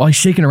game is while he's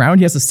shaking around,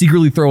 he has to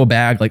secretly throw a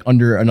bag like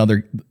under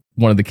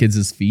one of the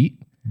kids'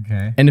 feet.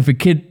 Okay. And if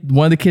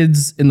one of the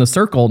kids in the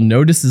circle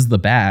notices the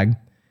bag,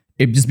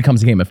 it just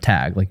becomes a game of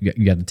tag. Like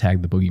you got to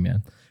tag the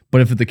boogeyman.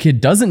 But if the kid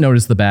doesn't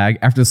notice the bag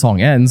after the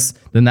song ends,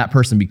 then that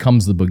person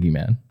becomes the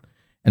boogeyman.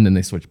 And then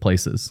they switch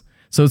places.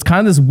 So it's kind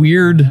of this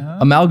weird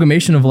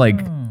amalgamation of like,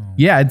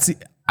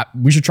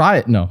 we should try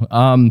it. No.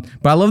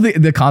 But I love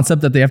the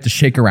concept that they have to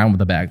shake around with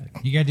the bag.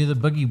 You got to do the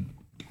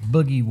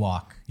boogie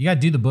walk. You got to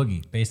do the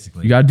boogie,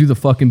 basically. You got to do the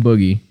fucking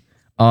boogie.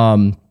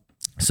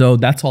 So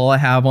that's all I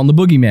have on the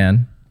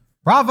boogeyman.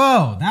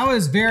 Bravo. That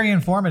was very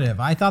informative.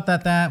 I thought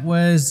that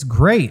was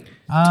great.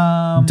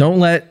 Don't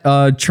let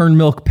churn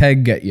milk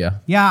peg get you.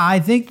 Yeah, I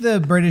think the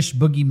British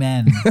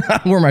boogeymen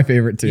were my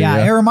favorite too.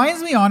 Yeah, it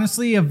reminds me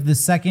honestly of the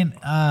second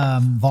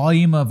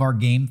volume of our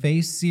Game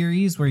Face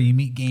series where you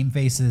meet Game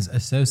Face's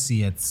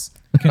associates,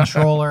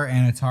 controller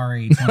and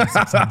Atari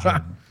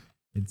 2600.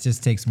 It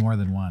just takes more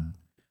than one.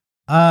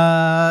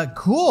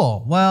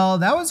 Cool. Well,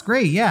 that was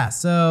great. Yeah.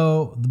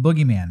 So the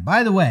boogeyman.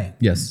 By the way,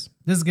 yes,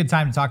 this is a good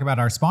time to talk about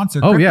our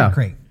sponsor, Cryptid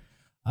Crate.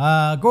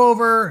 Go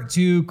over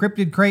to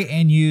Cryptid Crate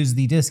and use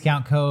the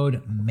discount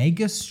code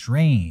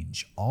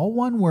MEGASTRANGE, all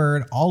one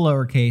word, all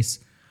lowercase,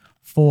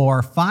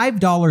 for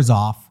 $5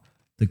 off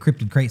the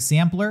Cryptid Crate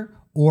sampler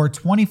or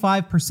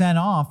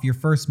 25% off your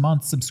first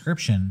month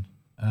subscription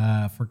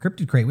for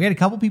Cryptid Crate. We had a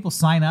couple people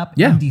sign up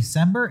in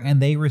December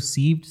and they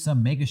received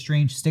some Mega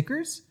Strange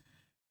stickers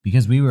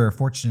because we were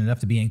fortunate enough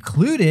to be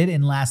included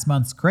in last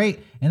month's crate.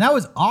 And that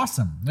was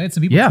awesome. We had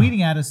some people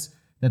tweeting at us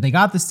that they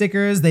got the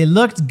stickers, they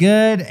looked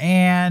good,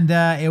 and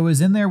it was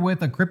in there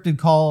with a cryptid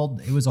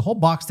called, it was a whole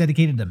box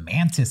dedicated to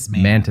Mantis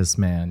Man. Mantis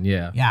Man,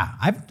 yeah. Yeah,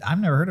 I've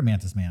never heard of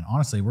Mantis Man.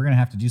 Honestly, we're going to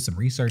have to do some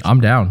research. I'm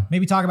down.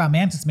 Maybe talk about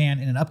Mantis Man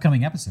in an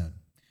upcoming episode.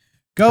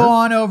 Go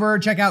on over,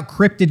 check out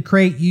Cryptid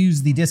Crate,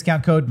 use the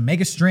discount code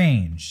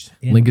MEGASTRANGE.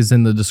 Link is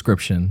in the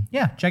description.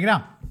 Yeah, check it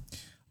out.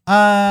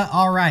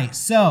 All right,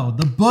 so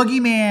the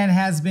boogeyman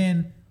has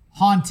been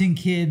haunting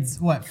kids,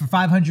 for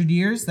 500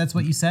 years? That's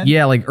what you said?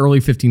 Yeah, like early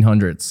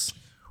 1500s.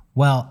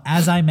 Well,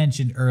 as I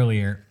mentioned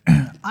earlier,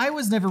 I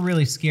was never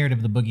really scared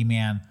of the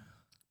boogeyman.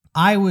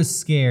 I was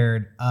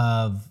scared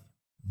of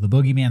the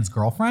boogeyman's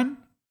girlfriend,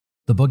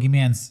 the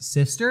boogeyman's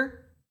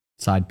sister.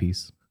 Side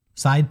piece.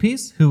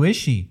 Who is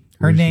she?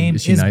 Her name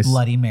is nice?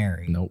 Bloody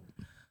Mary. Nope.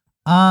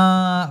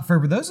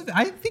 For those of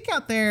I think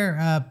out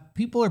there,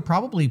 people are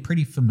probably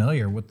pretty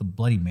familiar with the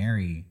Bloody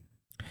Mary.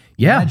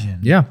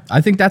 Legend. Yeah.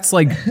 I think that's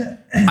like,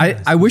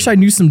 I wish I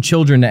knew some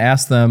children to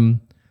ask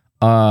them,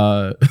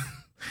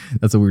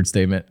 that's a weird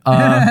statement.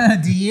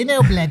 Do you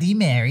know Bloody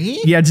Mary?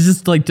 Yeah,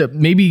 just like to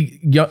maybe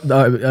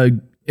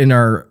in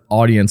our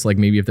audience, like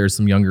maybe if there's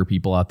some younger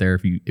people out there,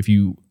 if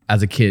you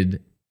as a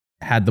kid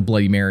had the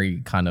Bloody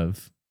Mary kind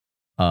of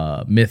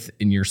myth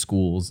in your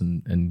schools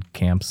and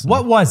camps.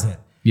 What was it?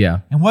 Yeah.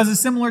 And was it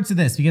similar to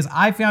this? Because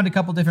I found a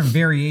couple different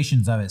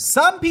variations of it.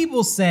 Some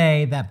people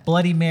say that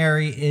Bloody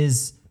Mary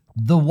is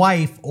the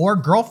wife or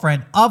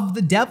girlfriend of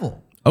the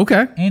devil.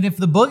 Okay. And if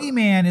the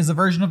boogeyman is a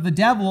version of the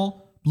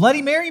devil,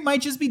 Bloody Mary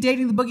might just be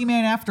dating the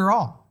boogeyman after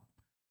all.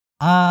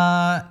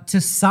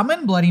 To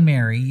summon Bloody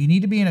Mary, you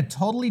need to be in a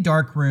totally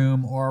dark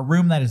room or a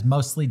room that is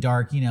mostly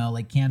dark,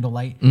 like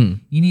candlelight. You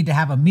need to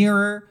have a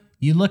mirror.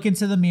 You look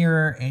into the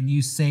mirror and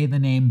you say the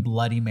name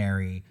Bloody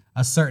Mary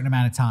a certain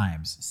amount of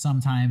times.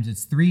 Sometimes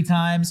it's 3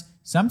 times.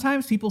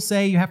 Sometimes people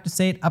say you have to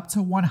say it up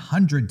to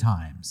 100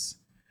 times.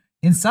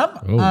 In some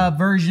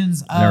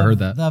versions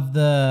of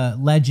the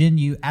legend,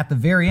 you at the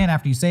very end,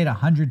 after you say it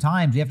 100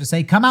 times, you have to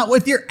say, "Come out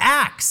with your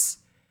axe."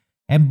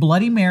 And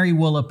Bloody Mary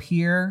will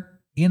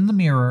appear in the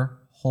mirror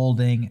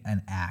holding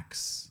an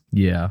axe.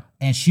 Yeah.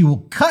 And she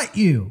will cut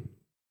you.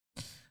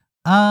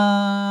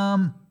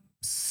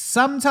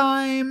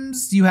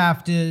 Sometimes you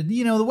have to,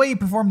 the way you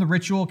perform the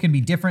ritual can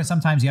be different.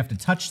 Sometimes you have to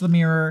touch the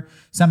mirror.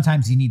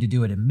 Sometimes you need to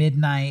do it at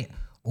midnight,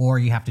 or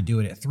you have to do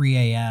it at 3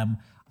 a.m.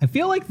 I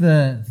feel like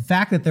the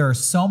fact that there are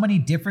so many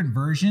different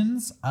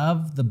versions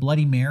of the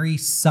Bloody Mary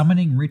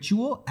summoning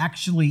ritual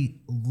actually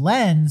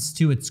lends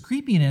to its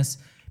creepiness,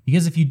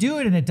 because if you do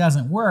it and it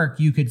doesn't work,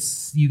 you could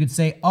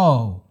say,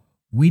 oh,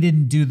 we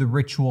didn't do the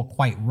ritual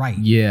quite right.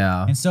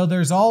 Yeah. And so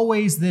there's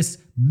always this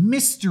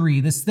mystery,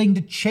 this thing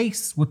to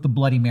chase with the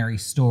Bloody Mary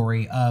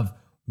story of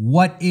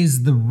what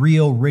is the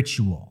real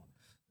ritual.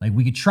 Like,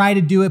 we could try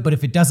to do it, but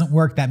if it doesn't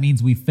work, that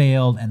means we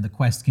failed, and the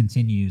quest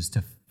continues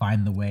to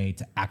find the way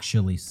to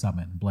actually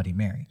summon Bloody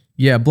Mary.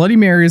 Yeah, Bloody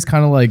Mary is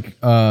kind of like,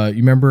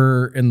 you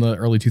remember in the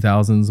early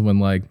 2000s when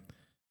like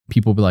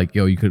people be like,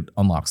 yo, you could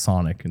unlock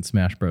Sonic in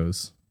Smash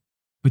Bros.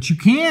 But you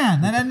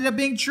can. That ended up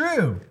being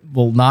true.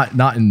 Well,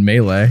 not in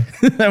Melee.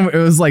 It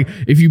was like,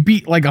 if you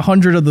beat like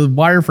 100 of the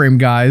wireframe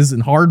guys in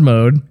hard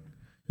mode,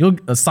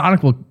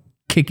 Sonic will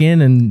kick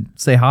in and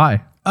say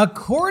hi.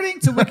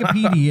 According to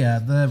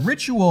Wikipedia, the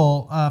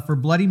ritual for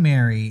Bloody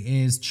Mary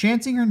is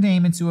chanting her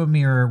name into a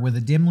mirror with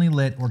a dimly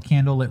lit or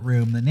candlelit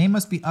room. The name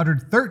must be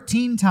uttered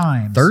 13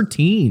 times.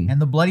 13.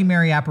 And the Bloody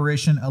Mary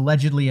apparition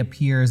allegedly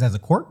appears as a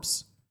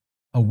corpse,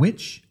 a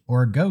witch,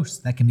 or a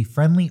ghost that can be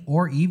friendly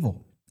or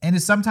evil, and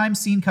is sometimes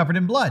seen covered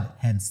in blood,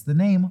 hence the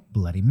name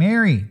Bloody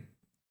Mary.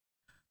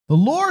 The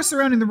lore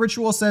surrounding the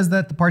ritual says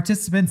that the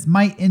participants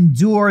might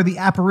endure the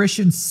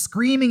apparition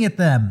screaming at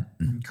them,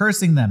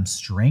 cursing them,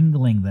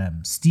 strangling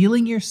them,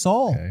 stealing your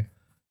soul,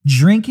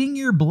 drinking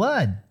your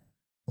blood,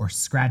 or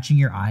scratching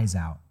your eyes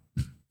out.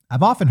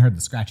 I've often heard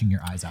the scratching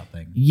your eyes out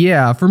thing.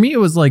 Yeah, for me it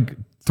was like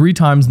 3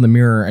 times in the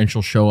mirror and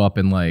she'll show up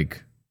and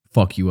like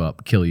fuck you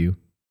up, kill you.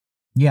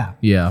 Yeah.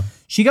 Yeah.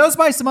 She goes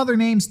by some other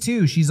names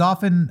too. She's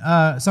often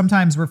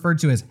sometimes referred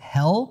to as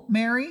Hell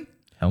Mary.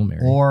 Hell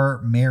Mary.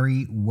 Or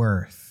Mary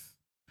Worth.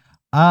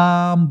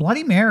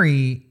 Bloody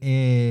Mary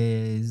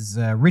is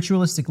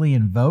ritualistically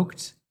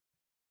invoked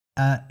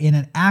in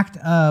an act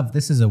of,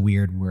 this is a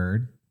weird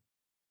word,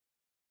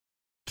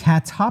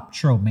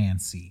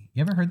 catoptromancy.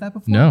 You ever heard that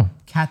before? No.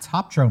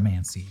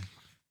 Catoptromancy.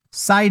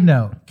 Side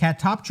note,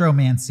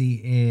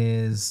 catoptromancy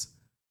is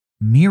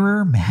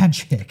mirror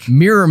magic.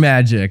 Mirror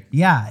magic.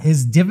 Yeah,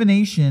 is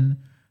divination,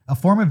 a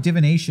form of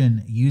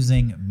divination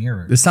using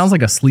mirrors. This sounds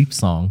like a sleep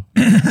song.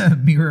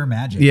 Mirror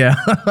magic. Yeah.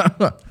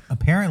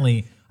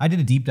 Apparently, I did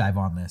a deep dive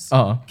on this.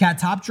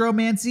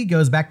 Catoptromancy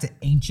goes back to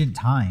ancient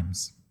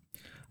times.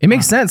 It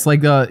makes sense.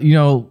 Like,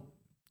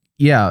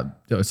 yeah.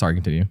 Oh, sorry,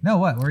 continue. No,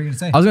 what? What were you going to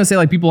say? I was going to say,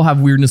 like, people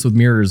have weirdness with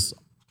mirrors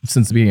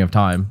since the beginning of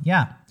time.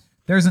 Yeah.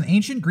 There's an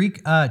ancient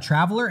Greek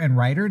traveler and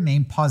writer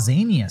named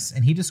Pausanias,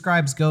 and he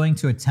describes going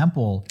to a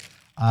temple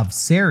of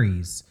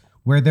Ceres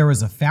where there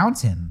was a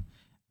fountain.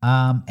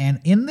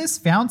 And in this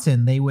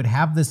fountain, they would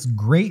have this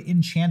great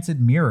enchanted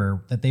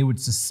mirror that they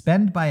would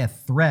suspend by a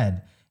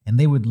thread, and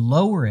they would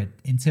lower it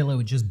until it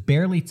would just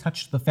barely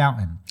touch the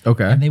fountain.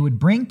 Okay. And they would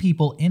bring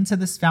people into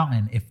this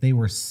fountain if they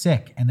were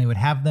sick, and they would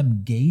have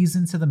them gaze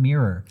into the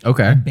mirror.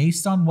 Okay. And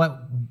based on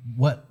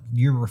what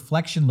your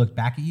reflection looked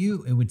back at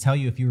you, it would tell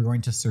you if you were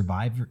going to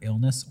survive your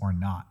illness or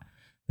not.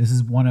 This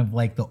is one of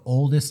like the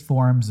oldest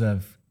forms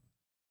of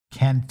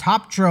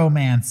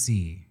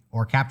catoptromancy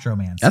or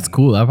captromancy. That's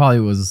cool. That probably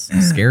was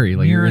scary.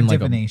 Like, you're in like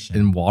divination.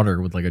 in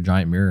water with like a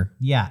giant mirror.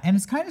 Yeah, and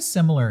it's kind of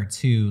similar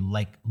to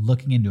like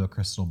looking into a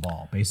crystal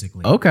ball,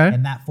 basically. Okay.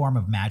 And that form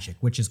of magic,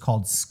 which is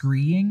called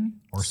scrying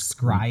or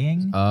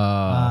scrying.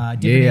 Yeah.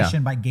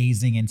 Divination by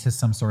gazing into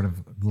some sort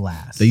of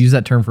glass. They use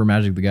that term for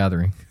Magic the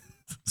Gathering.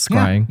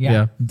 Scrying.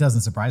 Yeah. It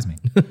doesn't surprise me.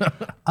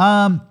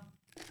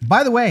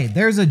 By the way,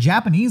 there's a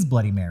Japanese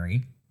Bloody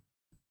Mary,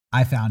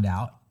 I found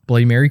out.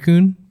 Bloody Mary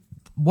Kun?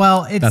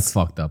 Well, That's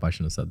fucked up. I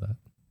shouldn't have said that.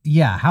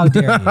 Yeah, how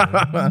dare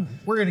you?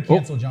 We're going to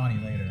cancel Johnny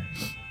later.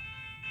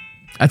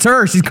 That's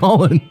her. She's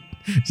calling.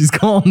 She's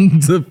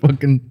calling to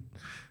fucking...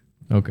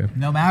 Okay.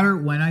 No matter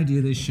when I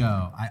do this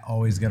show, I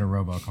always get a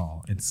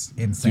robocall. It's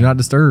insane. Do not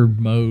disturb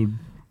mode.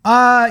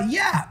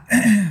 Yeah.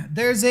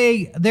 There's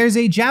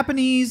a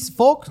Japanese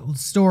folk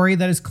story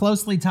that is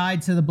closely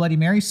tied to the Bloody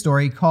Mary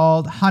story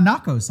called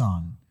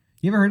Hanako-san.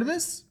 You ever heard of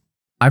this?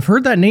 I've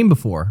heard that name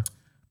before.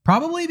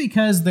 Probably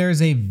because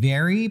there's a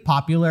very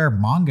popular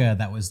manga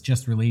that was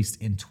just released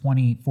in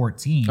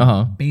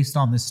 2014 based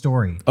on this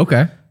story.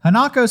 Okay.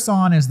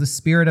 Hanako-san is the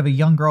spirit of a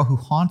young girl who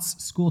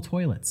haunts school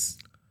toilets.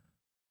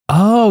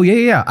 Oh,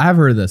 yeah. I've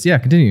heard of this. Yeah,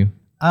 continue.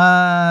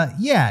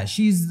 Yeah,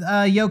 she's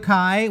a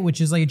yokai,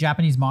 which is like a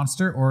Japanese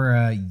monster, or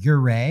a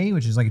yurei,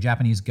 which is like a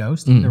Japanese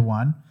ghost, either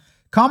one.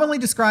 Commonly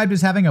described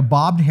as having a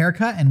bobbed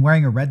haircut and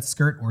wearing a red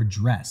skirt or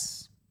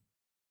dress.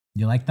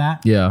 You like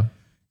that? Yeah.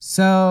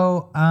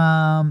 So,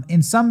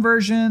 in some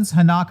versions,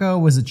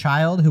 Hanako was a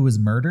child who was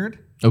murdered.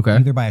 Okay.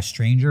 Either by a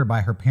stranger or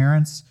by her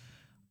parents.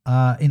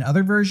 In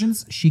other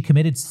versions, she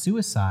committed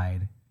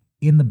suicide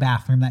in the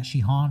bathroom that she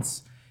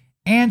haunts.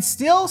 And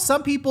still,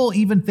 some people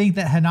even think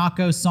that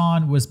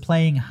Hanako-san was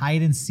playing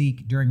hide and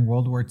seek during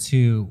World War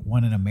II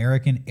when an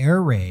American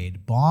air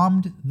raid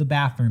bombed the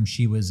bathroom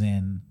she was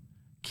in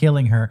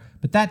killing her.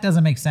 But that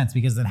doesn't make sense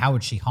because then how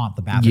would she haunt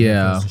the bathroom if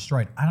it was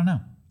destroyed? I don't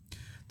know.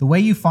 The way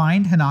you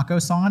find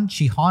Hanako-san,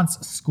 she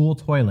haunts school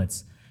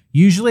toilets.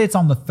 Usually it's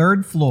on the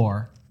 3rd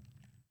floor,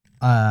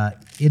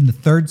 in the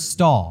 3rd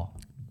stall.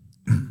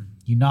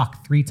 You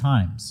knock 3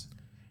 times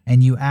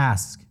and you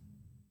ask,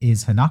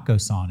 is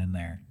Hanako-san in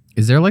there?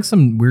 Is there like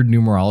some weird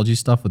numerology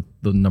stuff with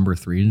the number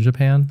 3 in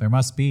Japan? There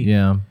must be.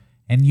 Yeah.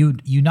 And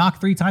you knock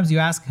 3 times, you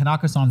ask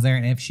Hanako-san's there,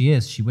 and if she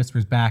is, she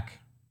whispers back,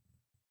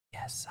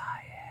 yes,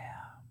 I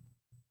am.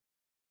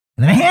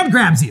 And then a hand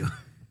grabs you.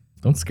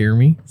 Don't scare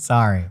me.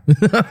 Sorry.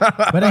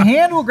 But a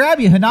hand will grab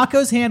you.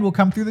 Hanako's hand will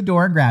come through the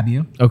door and grab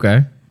you.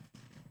 Okay.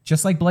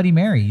 Just like Bloody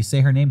Mary. You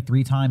say her name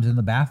 3 times in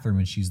the bathroom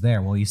and she's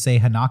there. Well, you say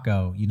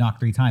Hanako, you knock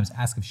 3 times,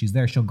 ask if she's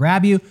there. She'll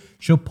grab you.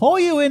 She'll pull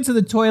you into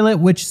the toilet,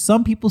 which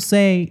some people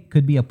say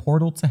could be a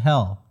portal to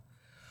hell.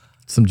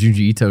 Some Junji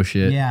Ito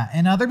shit. Yeah,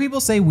 and other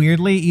people say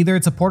weirdly, either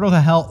it's a portal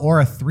to hell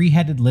or a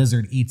 3-headed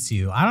lizard eats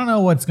you. I don't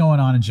know what's going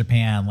on in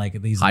Japan.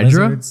 Like these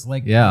Hydra? lizards.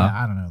 Like, Yeah.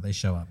 I don't know. They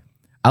show up.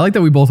 I like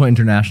that we both went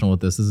international with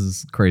this. This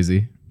is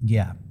crazy.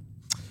 Yeah.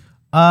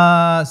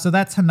 So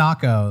that's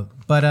Hanako.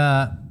 But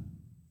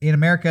in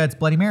America, it's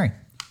Bloody Mary.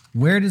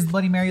 Where does the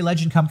Bloody Mary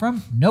legend come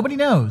from? Nobody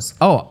knows.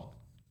 Oh,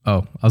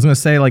 I was gonna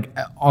say like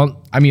I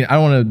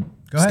don't want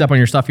to step on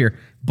your stuff here,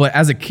 but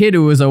as a kid, it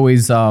was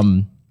always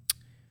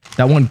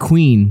that one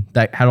queen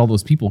that had all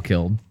those people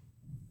killed.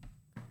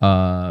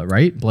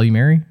 Right? Bloody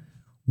Mary.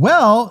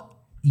 Well,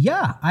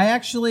 yeah, I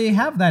actually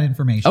have that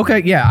information.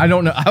 Okay, yeah, I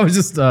don't know. I was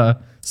just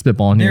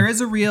spitballing here. There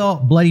is a real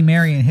Bloody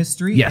Mary in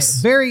history.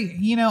 Yes. Very,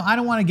 I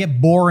don't want to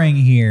get boring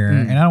here,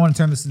 and I don't want to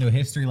turn this into a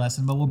history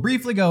lesson, but we'll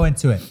briefly go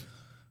into it.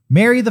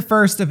 Mary the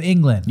First of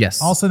England,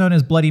 yes, also known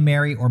as Bloody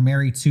Mary or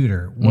Mary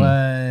Tudor,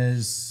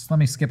 was, let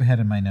me skip ahead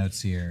in my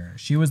notes here.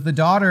 She was the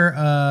daughter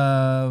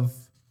of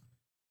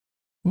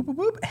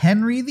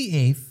Henry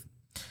VIII,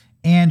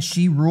 and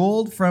she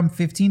ruled from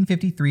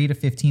 1553 to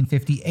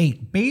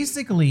 1558.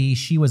 Basically,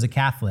 she was a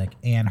Catholic,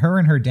 and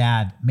her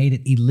dad made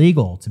it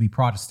illegal to be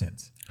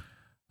Protestant.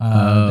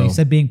 They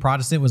said being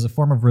Protestant was a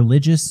form of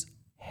religious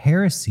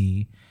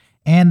heresy,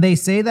 and they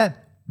say that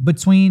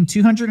between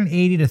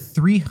 280 to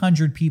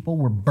 300 people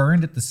were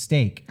burned at the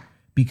stake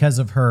because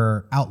of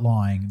her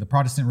outlawing the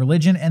Protestant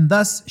religion, and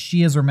thus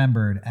she is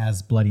remembered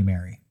as Bloody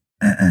Mary.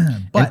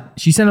 But and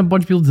she sent a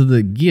bunch of people to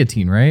the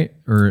guillotine, right?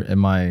 Or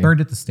am I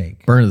burned at the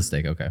stake? Burned at the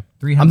stake. Okay,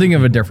 I'm thinking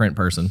of a different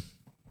person.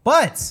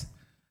 But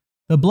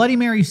the Bloody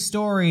Mary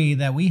story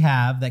that we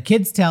have, that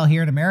kids tell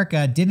here in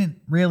America, didn't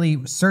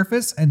really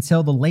surface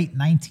until the late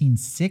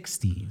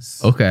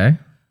 1960s. Okay.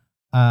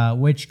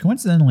 Which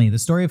coincidentally, the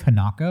story of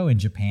Hanako in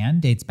Japan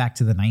dates back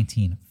to the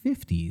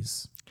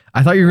 1950s.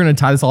 I thought you were going to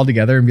tie this all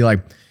together and be like,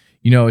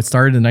 it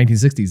started in the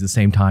 1960s, the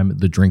same time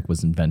the drink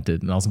was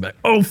invented. And I was like,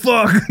 oh,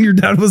 fuck, your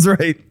dad was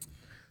right.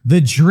 The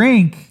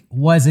drink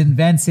was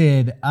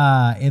invented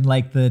in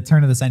like the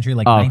turn of the century,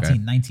 like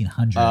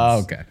 1900s. Oh,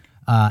 okay.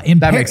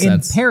 That makes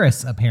sense. In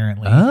Paris,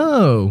 apparently.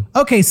 Oh.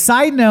 Okay,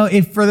 side note,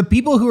 if for the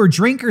people who are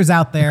drinkers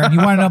out there and you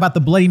want to know about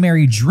the Bloody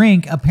Mary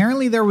drink,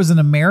 apparently there was an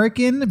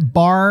American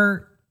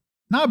bar,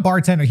 not a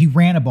bartender, he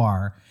ran a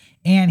bar,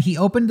 and he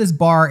opened this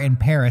bar in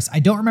Paris. I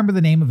don't remember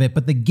the name of it,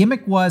 but the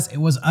gimmick was it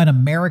was an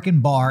American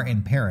bar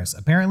in Paris.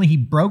 Apparently he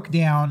broke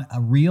down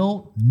a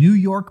real New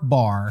York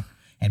bar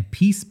and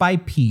piece by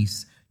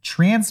piece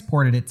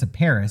transported it to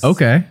Paris.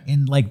 Okay.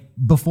 In like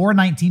before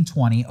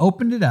 1920,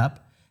 opened it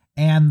up,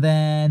 and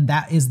then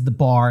that is the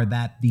bar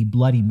that the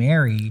Bloody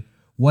Mary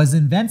was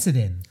invented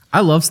in.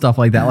 I love stuff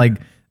like that.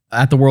 Like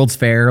at the World's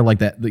Fair, like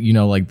that,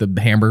 like the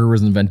hamburger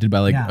was invented by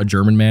like a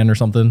German man or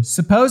something.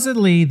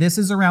 Supposedly, this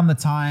is around the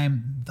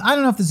time, I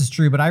don't know if this is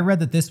true, but I read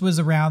that this was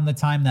around the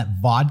time that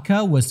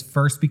vodka was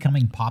first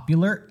becoming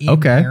popular in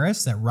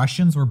Paris, that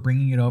Russians were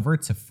bringing it over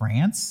to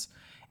France,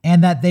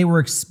 and that they were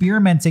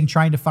experimenting,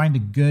 trying to find a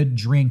good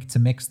drink to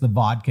mix the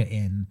vodka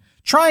in,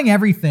 trying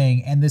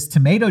everything, and this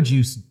tomato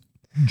juice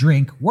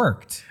drink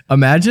worked.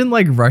 Imagine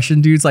like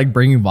Russian dudes like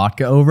bringing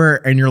vodka over,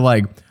 and they're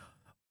like,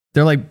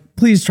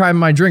 please try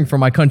my drink from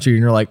my country,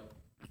 and you're like,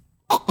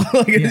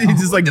 you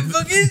just like,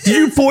 did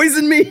you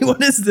poison me?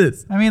 What is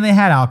this? I mean, they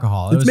had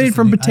alcohol. It's made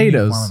from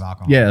potatoes. Form of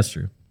alcohol. Yeah, that's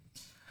true.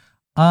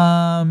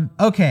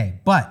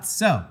 Okay, but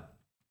so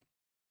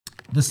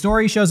the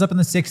story shows up in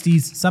the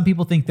 60s. Some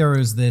people think there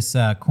was this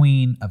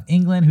Queen of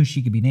England who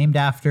she could be named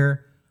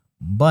after,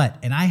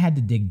 and I had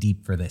to dig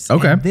deep for this.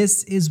 Okay. And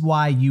this is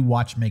why you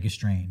watch Make It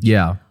Strange.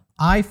 Yeah.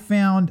 I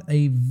found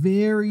a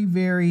very,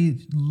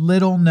 very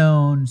little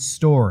known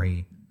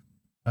story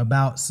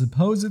about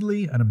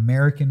supposedly an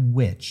American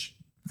witch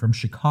from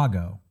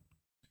Chicago.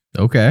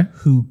 Okay.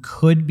 Who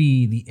could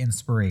be the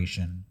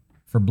inspiration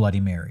for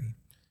Bloody Mary,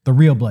 the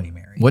real Bloody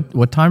Mary.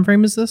 What time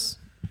frame is this?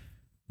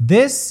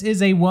 This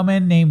is a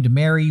woman named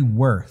Mary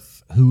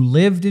Worth who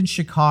lived in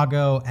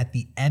Chicago at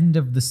the end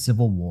of the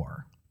Civil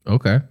War.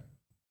 Okay.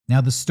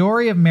 Now, the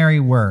story of Mary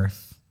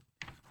Worth,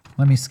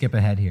 let me skip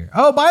ahead here.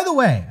 Oh, by the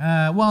way,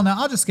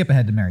 I'll just skip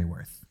ahead to Mary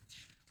Worth.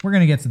 We're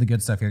going to get to the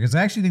good stuff here because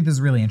I actually think this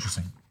is really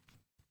interesting.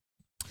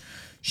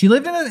 She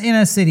lived in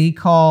a city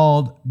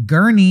called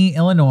Gurnee,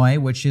 Illinois,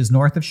 which is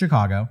north of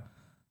Chicago.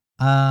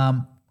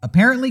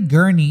 Apparently,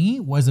 Gurnee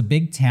was a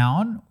big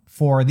town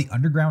for the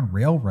Underground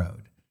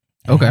Railroad.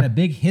 And Okay. It had a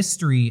big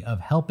history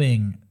of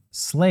helping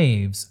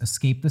slaves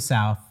escape the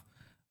South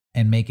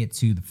and make it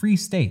to the free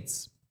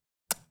states.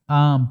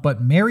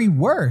 But Mary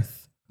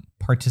Worth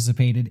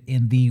participated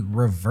in the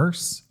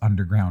reverse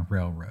Underground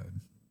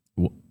Railroad,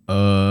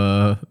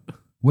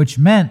 which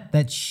meant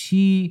that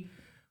she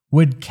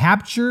would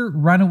capture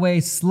runaway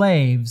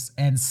slaves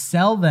and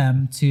sell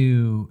them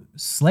to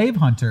slave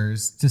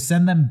hunters to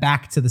send them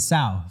back to the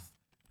South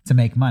to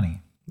make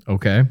money.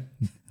 Okay.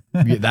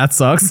 Yeah, that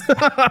sucks.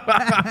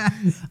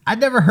 I'd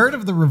never heard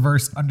of the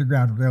reverse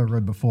Underground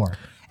Railroad before.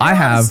 I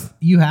have.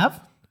 You have?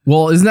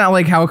 Well, isn't that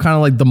like how kind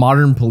of like the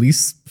modern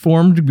police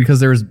formed? Because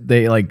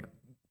they like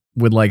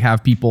would like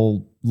have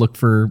people look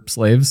for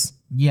slaves.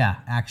 Yeah,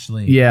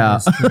 actually. Yeah.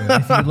 That is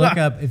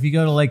true. If you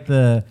go to like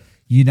the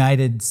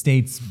United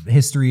States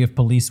History of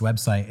Police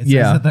website, it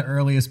says that the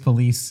earliest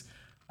police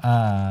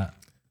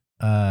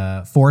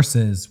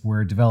forces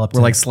were developed.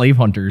 We're like slave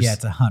hunters. Yeah,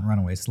 to hunt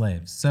runaway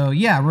slaves. So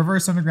yeah,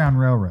 reverse Underground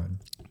Railroad.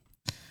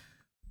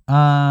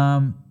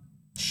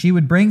 She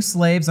would bring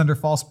slaves under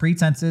false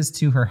pretenses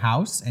to her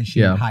house, and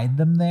she would hide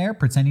them there,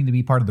 pretending to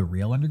be part of the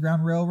real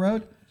Underground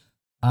Railroad.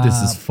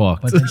 This is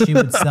fucked. But then she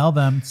would sell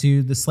them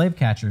to the slave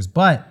catchers.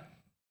 But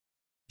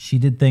she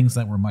did things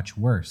that were much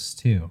worse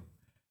too,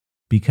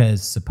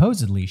 because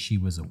supposedly she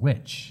was a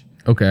witch.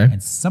 Okay.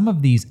 And some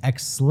of these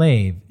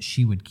ex-slaves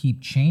she would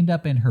keep chained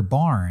up in her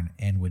barn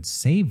and would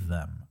save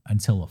them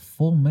until a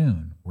full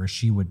moon, where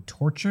she would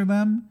torture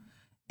them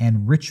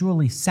and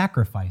ritually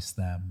sacrifice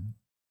them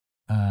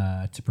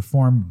to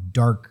perform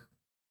dark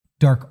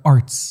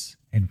arts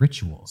and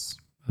rituals.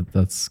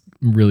 That's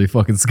really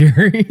fucking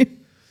scary.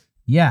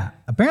 Yeah.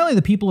 Apparently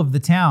the people of the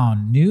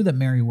town knew that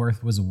Mary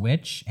Worth was a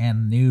witch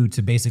and knew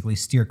to basically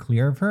steer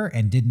clear of her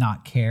and did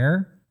not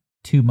care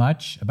too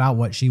much about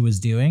what she was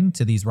doing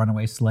to these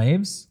runaway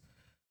slaves.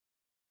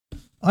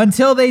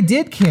 Until they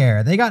did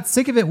care. They got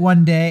sick of it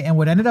one day, and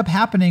what ended up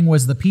happening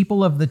was the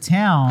people of the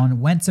town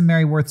went to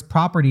Mary Worth's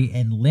property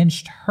and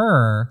lynched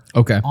her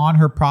on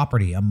her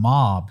property. A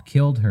mob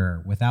killed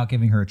her without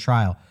giving her a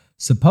trial.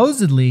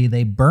 Supposedly,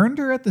 they burned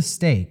her at the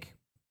stake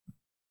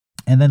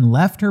and then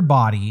left her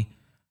body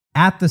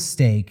at the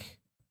stake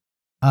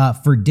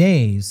for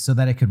days so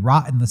that it could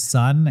rot in the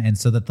sun and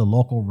so that the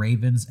local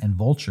ravens and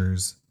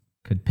vultures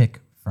could pick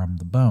from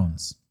the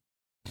bones.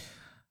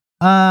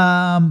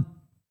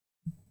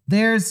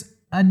 There's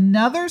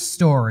another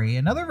story,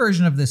 another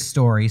version of this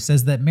story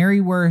says that Mary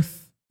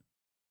Worth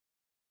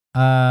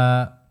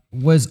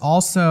was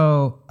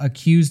also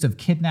accused of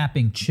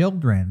kidnapping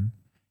children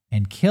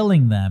and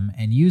killing them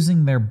and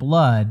using their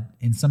blood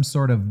in some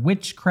sort of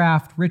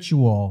witchcraft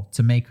ritual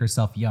to make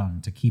herself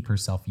young, to keep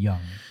herself young.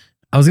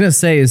 I was gonna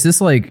say, is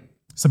this like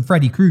some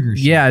Freddy Krueger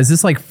shit? Yeah, is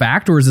this like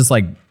fact or is this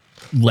like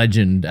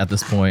legend at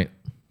this point?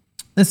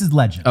 This is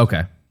legend.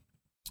 Okay.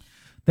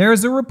 There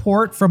is a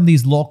report from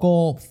these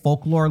local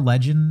folklore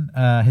legend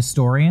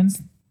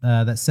historians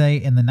that say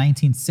in the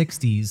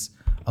 1960s,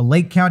 a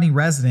Lake County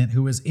resident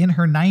who was in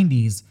her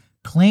 90s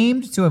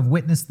claimed to have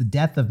witnessed the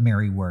death of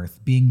Mary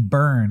Worth being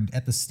burned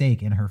at the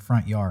stake in her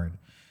front yard.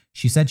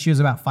 She said she was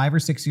about 5 or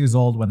 6 years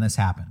old when this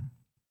happened.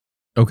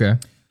 Okay.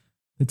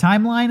 The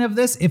timeline of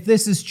this, if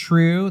this is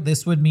true,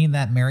 this would mean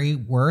that Mary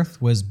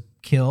Worth was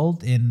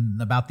killed in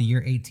about the year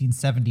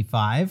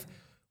 1875,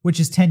 which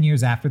is 10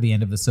 years after the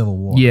end of the Civil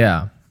War.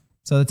 Yeah.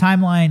 So the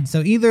timeline,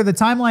 so either the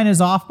timeline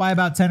is off by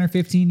about 10 or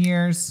 15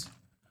 years,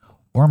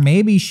 or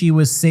maybe she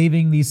was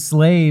saving these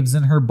slaves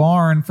in her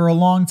barn for a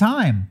long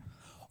time.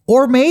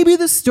 Or maybe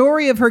the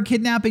story of her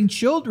kidnapping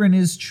children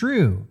is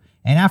true.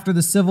 And after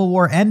the Civil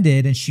War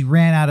ended and she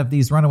ran out of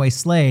these runaway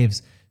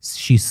slaves,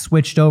 she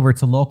switched over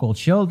to local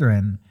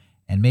children.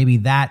 And maybe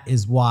that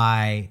is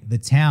why the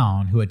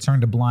town, who had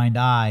turned a blind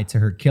eye to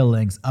her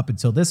killings up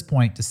until this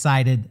point,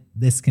 decided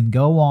this can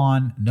go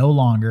on no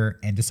longer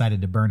and decided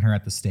to burn her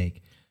at the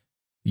stake.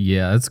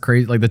 Yeah, that's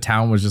crazy. Like the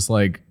town was just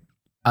like,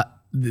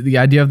 the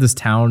idea of this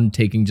town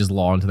taking just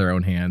law into their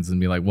own hands and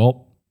be like,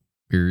 well,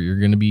 you're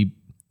going to be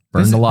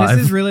burned alive.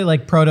 This is really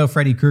like proto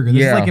Freddy Krueger.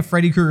 This is like if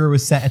Freddy Krueger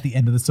was set at the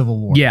end of the Civil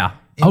War. Yeah.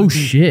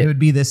 It would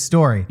be this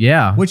story.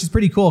 Yeah. Which is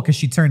pretty cool because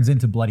she turns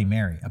into Bloody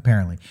Mary,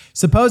 apparently.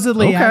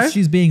 Supposedly, as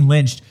she's being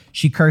lynched,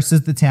 she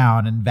curses the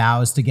town and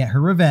vows to get her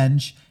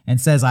revenge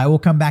and says, I will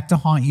come back to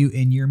haunt you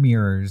in your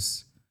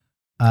mirrors.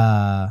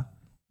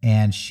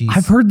 And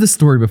I've heard this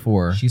story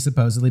before. She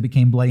supposedly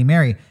became Bloody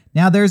Mary.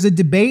 Now, there's a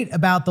debate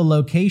about the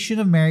location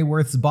of Mary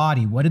Worth's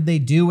body. What did they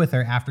do with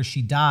her after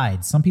she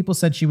died? Some people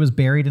said she was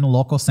buried in a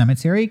local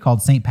cemetery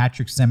called St.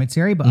 Patrick's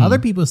Cemetery, but other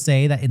people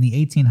say that in the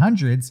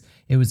 1800s,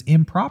 it was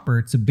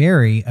improper to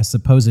bury a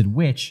supposed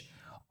witch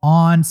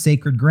on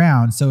sacred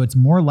ground. So it's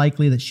more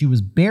likely that she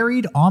was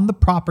buried on the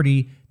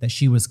property that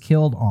she was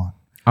killed on.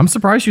 I'm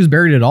surprised she was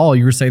buried at all.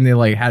 You were saying they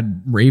like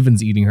had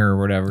ravens eating her or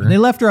whatever. They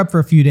left her up for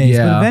a few days,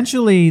 but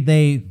eventually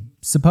they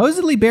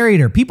supposedly buried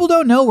her. People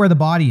don't know where the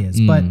body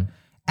is, but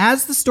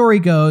As the story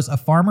goes, a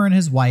farmer and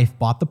his wife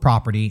bought the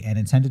property and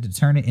intended to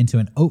turn it into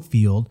an oat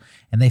field,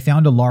 and they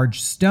found a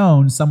large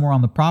stone somewhere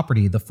on the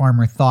property. The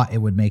farmer thought it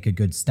would make a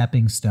good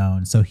stepping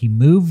stone, so he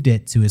moved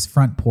it to his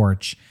front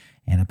porch,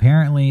 and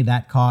apparently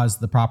that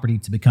caused the property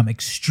to become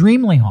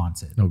extremely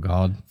haunted. Oh,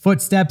 God.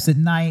 Footsteps at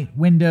night,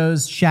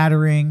 windows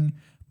shattering,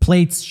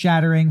 plates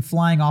shattering,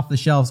 flying off the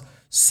shelves.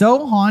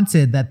 So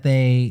haunted that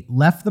they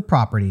left the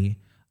property.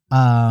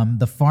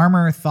 The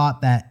farmer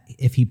thought that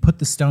if he put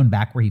the stone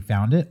back where he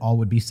found it, all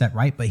would be set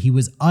right, but he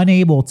was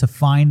unable to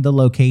find the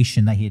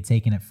location that he had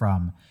taken it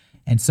from.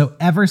 And so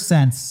ever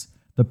since,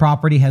 the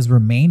property has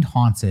remained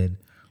haunted,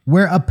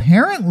 where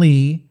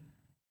apparently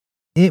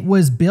it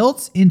was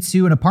built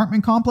into an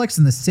apartment complex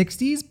in the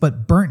 60s,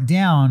 but burnt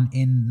down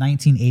in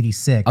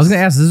 1986. I was going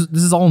to ask,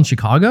 this is all in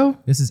Chicago?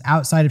 This is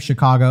outside of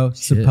Chicago,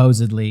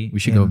 supposedly. We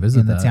should go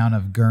visit in the that. town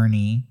of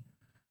Gurnee.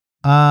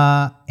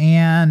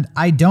 And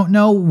I don't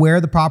know where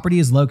the property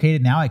is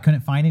located now. I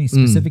couldn't find any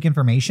specific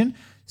information.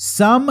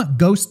 Some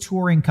ghost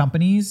touring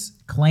companies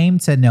claim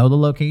to know the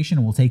location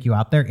and will take you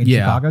out there in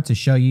Chicago to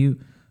show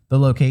you the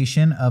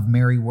location of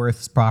Mary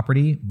Worth's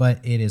property, but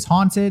it is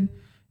haunted.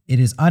 It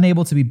is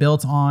unable to be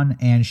built on,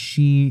 and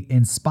she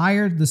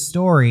inspired the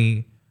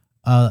story,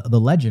 the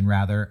legend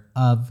rather,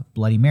 of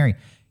Bloody Mary.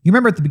 You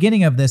remember at the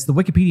beginning of this, the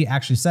Wikipedia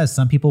actually says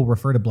some people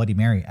refer to Bloody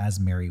Mary as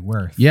Mary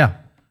Worth. Yeah.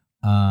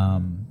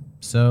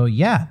 So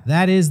yeah,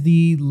 that is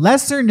the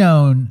lesser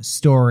known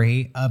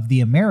story of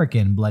the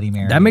American Bloody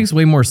Mary. That makes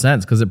way more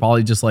sense because it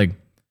probably just like,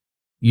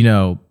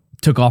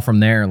 took off from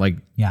there, like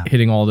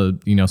hitting all the,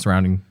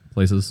 surrounding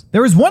places.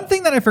 There was one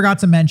thing that I forgot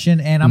to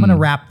mention, and I'm going to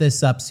wrap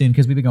this up soon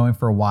because we've been going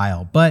for a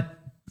while, but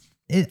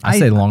I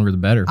say the longer the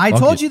better. I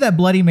told you that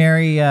Bloody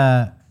Mary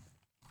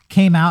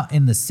came out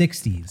in the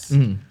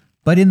 60s.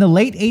 But in the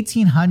late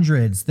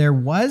 1800s, there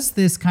was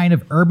this kind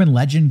of urban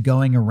legend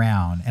going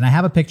around, and I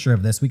have a picture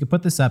of this. We could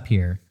put this up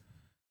here.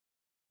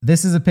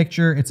 This is a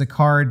picture. It's a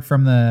card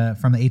from the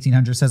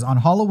 1800s. It says, on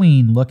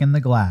Halloween, look in the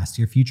glass.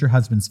 Your future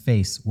husband's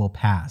face will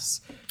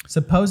pass.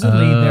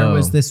 Supposedly, there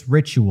was this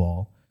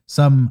ritual,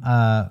 some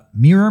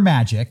mirror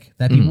magic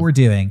that people were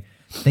doing.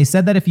 They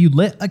said that if you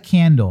lit a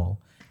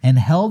candle and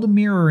held a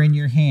mirror in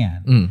your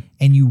hand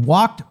and you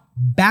walked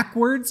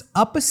backwards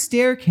up a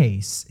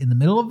staircase in the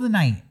middle of the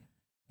night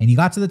and you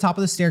got to the top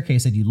of the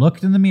staircase and you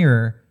looked in the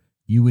mirror,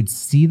 you would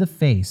see the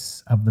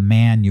face of the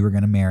man you were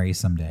going to marry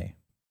someday.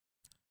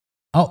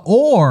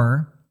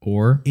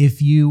 Or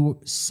if you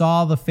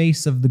saw the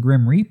face of the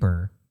Grim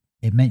Reaper,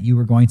 it meant you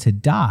were going to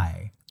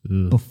die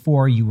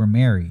before you were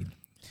married.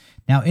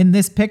 Now, in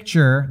this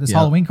picture, this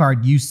Halloween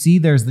card, you see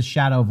there's the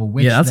shadow of a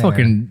witch. Yeah, that's there.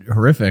 fucking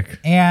horrific.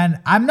 And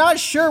I'm not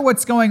sure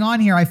what's going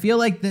on here. I feel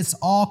like this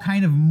all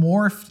kind of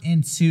morphed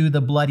into the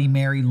Bloody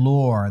Mary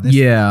lore.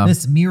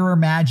 This mirror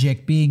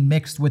magic being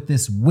mixed with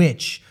this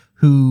witch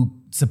who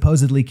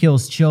supposedly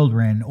kills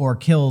children or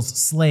kills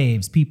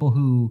slaves, people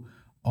who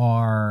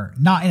are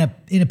not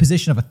in a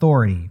position of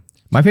authority.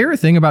 My favorite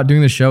thing about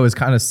doing the show is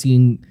kind of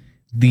seeing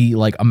the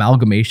like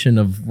amalgamation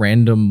of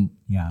random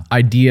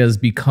ideas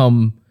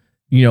become,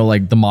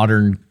 like the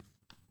modern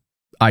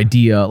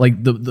idea,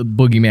 like the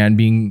boogeyman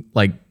being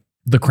like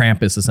the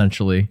Krampus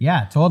essentially.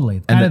 Yeah,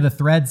 totally. Kind of the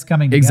threads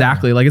coming together.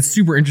 Exactly. Like it's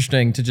super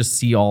interesting to just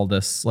see all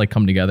this like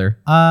come together.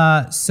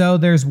 So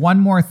there's one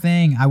more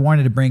thing I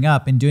wanted to bring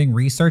up in doing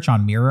research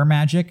on mirror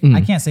magic.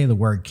 I can't say the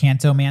word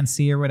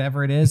cantomancy or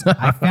whatever it is.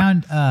 I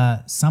found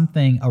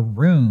a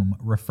room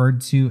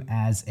referred to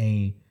as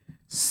a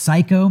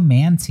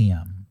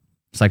psychomantium.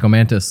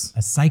 Psychomantis. A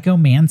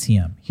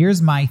psychomantium.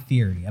 Here's my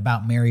theory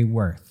about Mary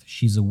Worth.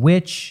 She's a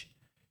witch.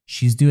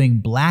 She's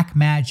doing black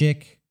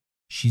magic.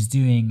 She's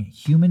doing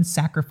human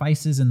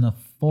sacrifices in the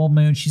full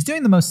moon. She's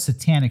doing the most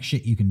satanic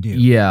shit you can do.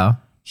 Yeah.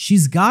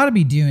 She's got to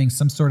be doing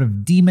some sort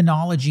of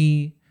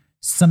demonology,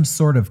 some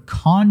sort of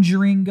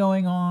conjuring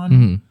going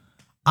on.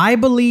 I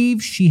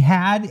believe she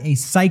had a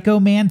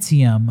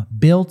psychomantium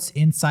built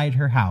inside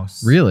her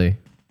house. Really?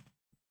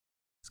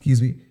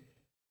 Excuse me.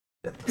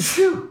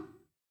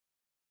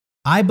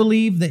 I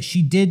believe that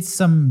she did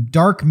some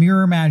dark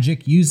mirror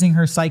magic using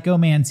her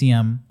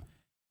psychomantium,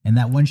 and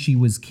that when she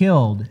was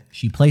killed,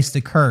 she placed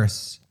a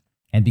curse.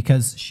 And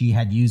because she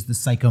had used the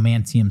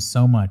psychomantium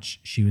so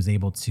much, she was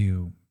able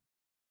to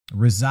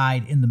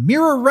reside in the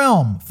mirror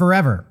realm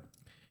forever.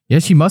 Yeah,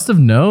 she must have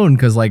known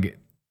because, like,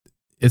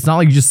 it's not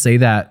like you just say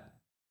that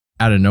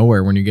out of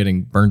nowhere when you're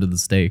getting burned to the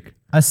stake.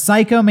 A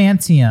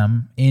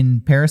psychomantium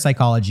in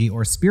parapsychology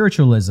or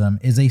spiritualism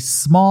is a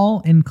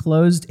small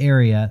enclosed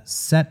area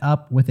set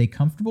up with a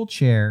comfortable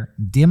chair,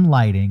 dim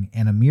lighting,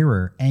 and a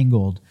mirror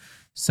angled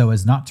so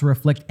as not to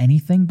reflect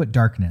anything but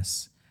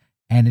darkness,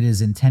 and it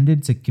is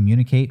intended to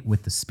communicate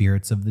with the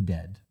spirits of the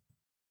dead.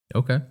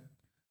 Okay.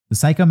 The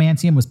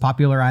psychomantium was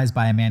popularized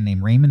by a man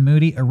named Raymond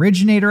Moody,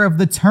 originator of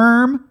the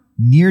term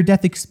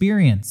near-death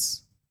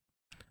experience.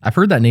 I've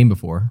heard that name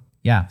before.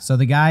 Yeah, so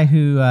the guy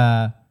who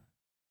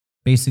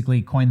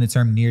basically coined the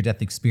term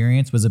near-death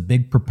experience was a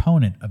big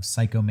proponent of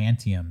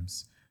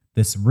psychomantiums,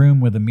 this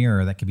room with a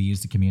mirror that could be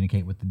used to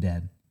communicate with the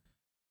dead.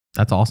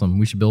 That's awesome.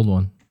 We should build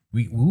one.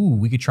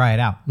 We could try it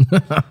out. All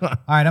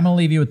right, I'm gonna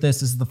leave you with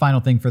this. This is the final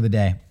thing for the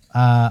day.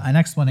 An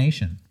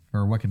explanation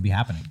for what could be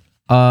happening.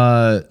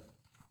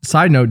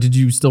 Side note, did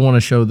you still want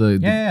to show the?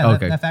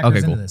 Okay, that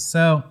factors into this.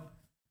 So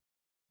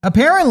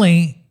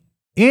apparently,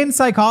 in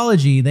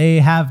psychology, they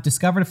have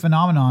discovered a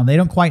phenomenon. They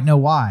don't quite know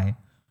why.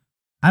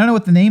 I don't know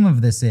what the name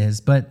of this is,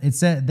 but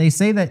they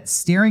say that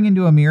staring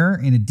into a mirror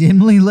in a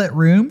dimly lit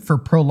room for a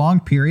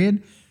prolonged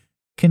period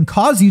can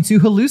cause you to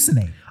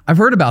hallucinate. I've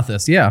heard about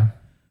this. Yeah.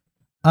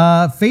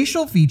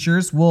 Facial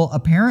features will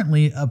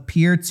apparently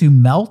appear to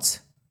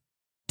melt,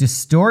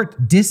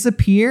 distort,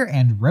 disappear,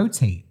 and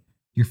rotate.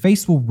 Your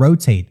face will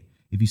rotate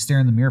if you stare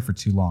in the mirror for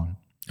too long.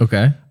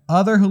 Okay.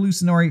 Other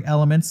hallucinatory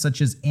elements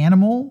such as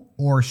animal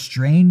or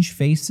strange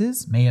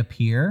faces may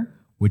appear,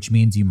 which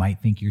means you might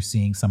think you're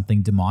seeing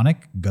something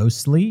demonic,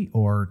 ghostly,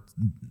 or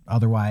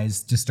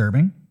otherwise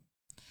disturbing.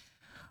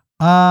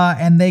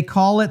 And they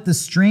call it the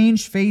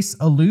strange face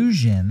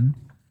illusion.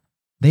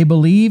 They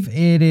believe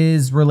it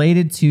is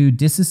related to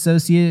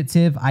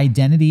dissociative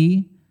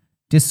identity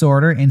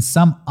disorder in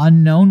some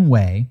unknown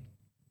way.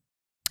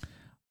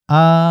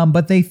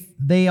 But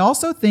they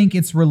also think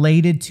it's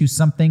related to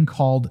something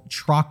called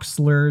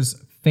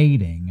Troxler's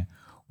fading,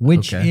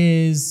 which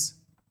is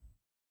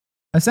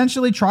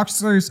essentially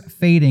Troxler's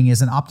fading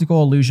is an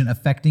optical illusion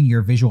affecting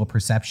your visual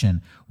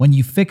perception. When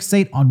you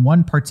fixate on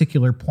one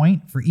particular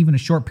point for even a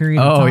short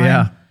period of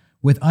time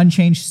with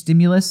unchanged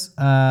stimulus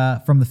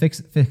from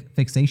the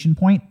fixation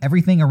point,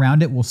 everything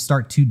around it will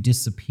start to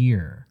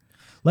disappear.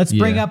 Let's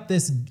bring up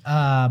this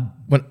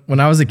when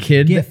I was a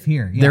kid, GIF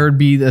here. Yeah. There would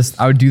be this.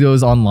 I would do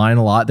those online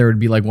a lot. There would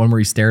be like one where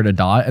you stare at a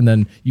dot, and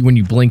then when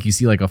you blink, you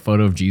see like a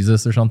photo of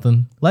Jesus or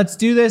something. Let's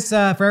do this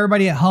for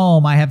everybody at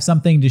home. I have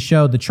something to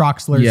show the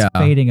Troxler's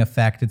fading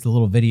effect. It's a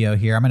little video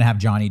here. I'm gonna have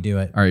Johnny do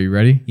it. Are you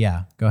ready?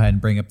 Yeah. Go ahead and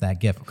bring up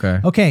that GIF. Okay.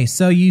 Okay.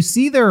 So you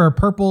see there are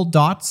purple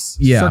dots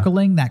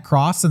circling that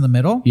cross in the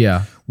middle.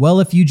 Yeah. Well,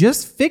 if you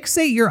just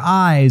fixate your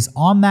eyes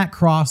on that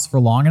cross for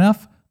long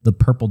enough, the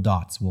purple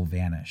dots will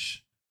vanish.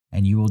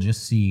 And you will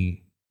just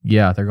see.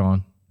 Yeah, they're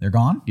gone. They're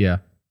gone? Yeah.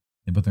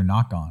 But they're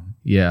not gone.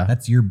 Yeah.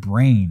 That's your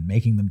brain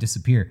making them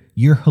disappear.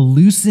 You're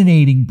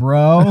hallucinating,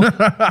 bro.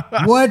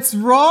 What's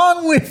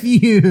wrong with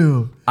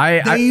you?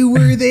 They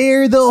were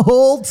there the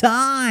whole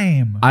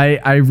time.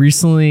 I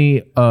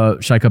recently,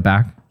 should I cut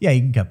back? Yeah,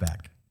 you can cut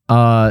back.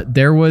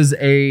 There was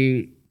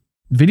a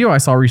video I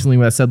saw recently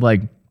that said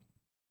like,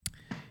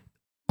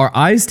 our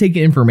eyes take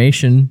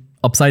information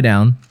upside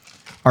down,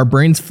 our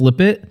brains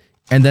flip it,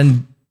 and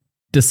then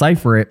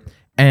decipher it,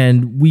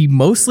 and we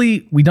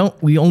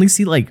only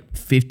see like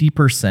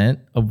 50%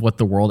 of what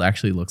the world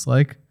actually looks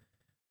like.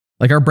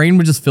 Like our brain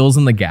just fills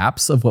in the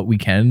gaps of what we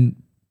can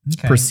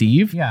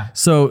perceive. Yeah.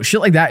 So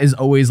shit like that is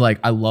always like,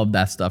 I love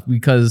that stuff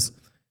because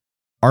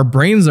our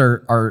brains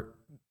are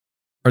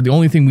the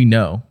only thing we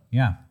know.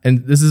 Yeah.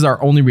 And this is our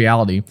only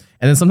reality.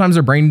 And then sometimes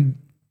our brain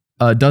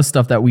does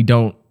stuff that we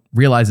don't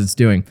realize it's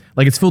doing.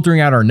 Like it's filtering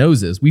out our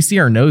noses. We see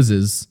our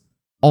noses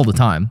all the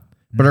time,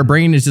 but our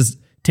brain is just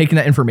taking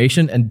that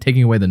information and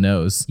taking away the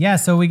nose. Yeah,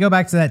 so we go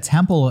back to that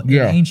temple in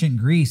ancient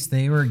Greece.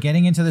 They were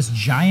getting into this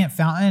giant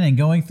fountain and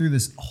going through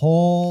this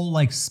whole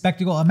like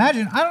spectacle.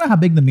 Imagine, I don't know how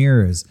big the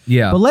mirror is.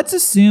 Yeah. But let's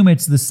assume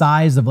it's the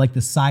size of like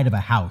the side of a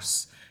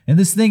house. And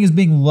this thing is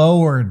being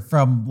lowered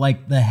from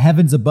like the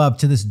heavens above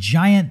to this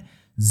giant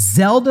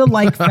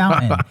Zelda-like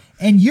fountain,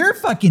 and you're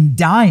fucking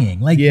dying.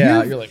 Like,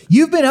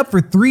 you've been up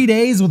for 3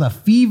 days with a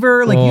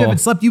fever. Like, you haven't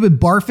slept. You've been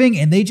barfing,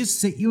 and they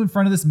just sit you in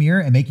front of this mirror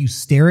and make you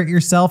stare at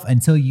yourself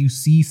until you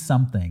see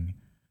something.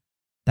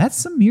 That's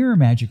some mirror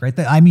magic right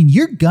there. I mean,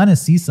 you're gonna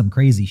see some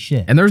crazy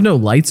shit. And there's no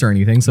lights or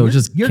anything, so it's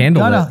just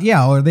candlelit.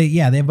 Yeah, or they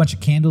have a bunch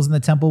of candles in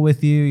the temple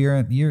with you.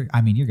 You're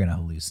gonna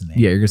hallucinate.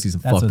 Yeah, you're gonna see some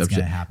fucked up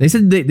shit. Happen. They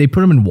said they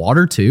put them in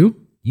water too.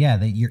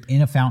 Yeah, you're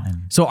in a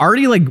fountain. So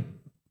already like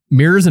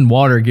mirrors and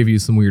water give you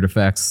some weird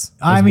effects.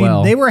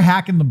 They were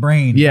hacking the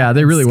brain. Yeah,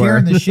 they really were.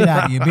 Scaring the shit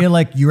out of you. Being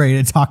like, you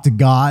ready to talk to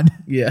God?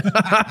 Yeah.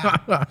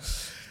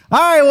 All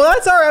right, well,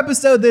 that's our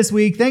episode this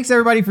week. Thanks,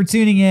 everybody, for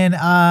tuning in.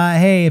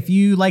 Hey, if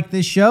you like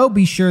this show,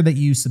 be sure that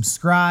you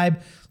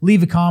subscribe,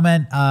 leave a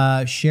comment,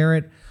 share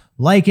it,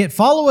 like it.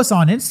 Follow us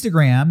on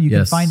Instagram. You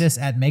can find us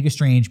at Mega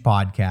Strange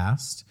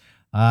Podcast.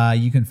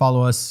 You can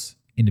follow us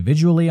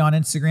individually on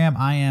Instagram.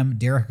 I am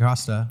Derek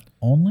Acosta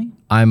only.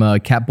 I'm a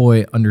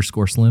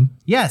Catboy_Slim.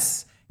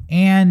 Yes.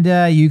 And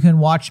you can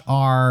watch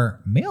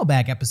our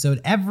mailbag episode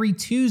every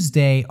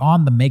Tuesday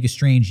on the Mega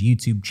Strange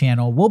YouTube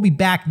channel. We'll be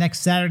back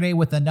next Saturday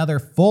with another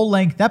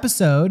full-length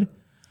episode.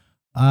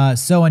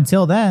 So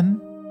until then,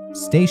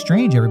 stay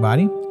strange,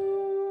 everybody.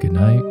 Good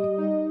night.